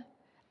dead,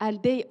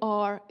 and they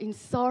are in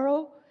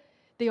sorrow,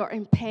 they are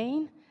in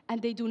pain,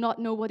 and they do not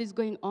know what is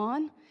going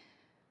on.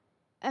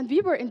 And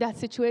we were in that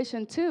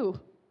situation too.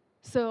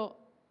 So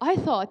I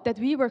thought that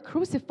we were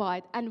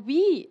crucified, and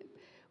we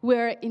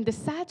were in the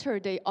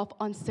Saturday of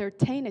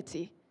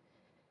uncertainty.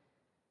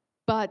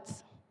 But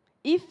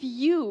if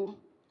you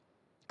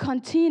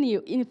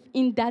continue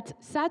in that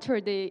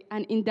Saturday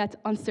and in that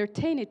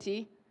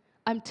uncertainty,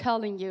 I'm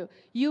telling you,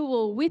 you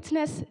will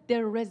witness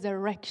the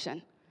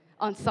resurrection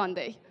on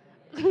Sunday.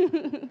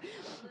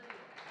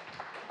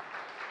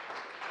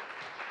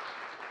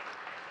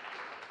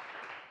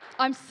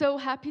 I'm so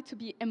happy to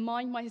be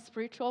among my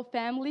spiritual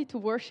family, to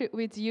worship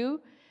with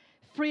you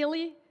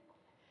freely.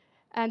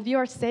 And we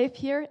are safe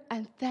here.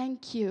 And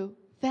thank you,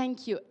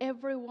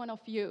 every one of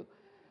you,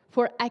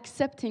 for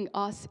accepting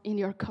us in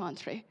your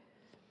country.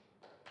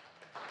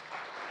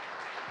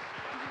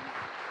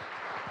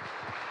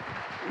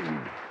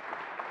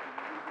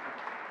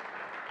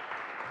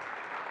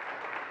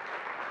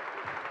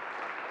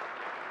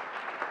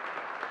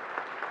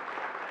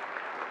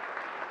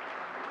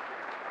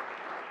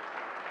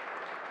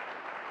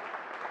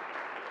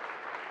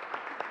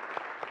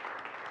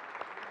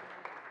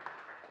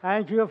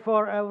 Thank you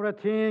for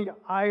everything.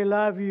 I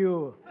love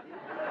you.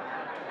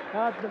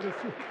 God bless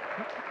you.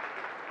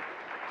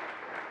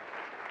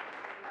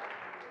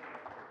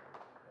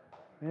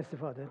 Merci,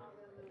 Father.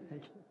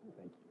 Thank you.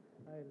 Thank you.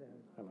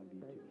 I love you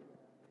too.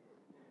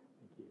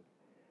 Thank you.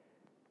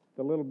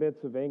 The little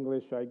bits of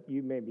English,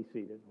 you may be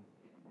seated.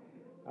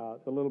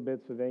 The little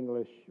bits of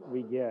English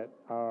we get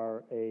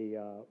are a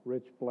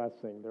rich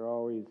blessing. They're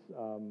always,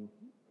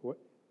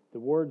 the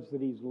words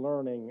that he's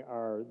learning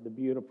are the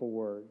beautiful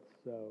words.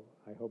 So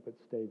I hope it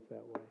stays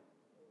that way.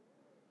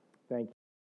 Thank you.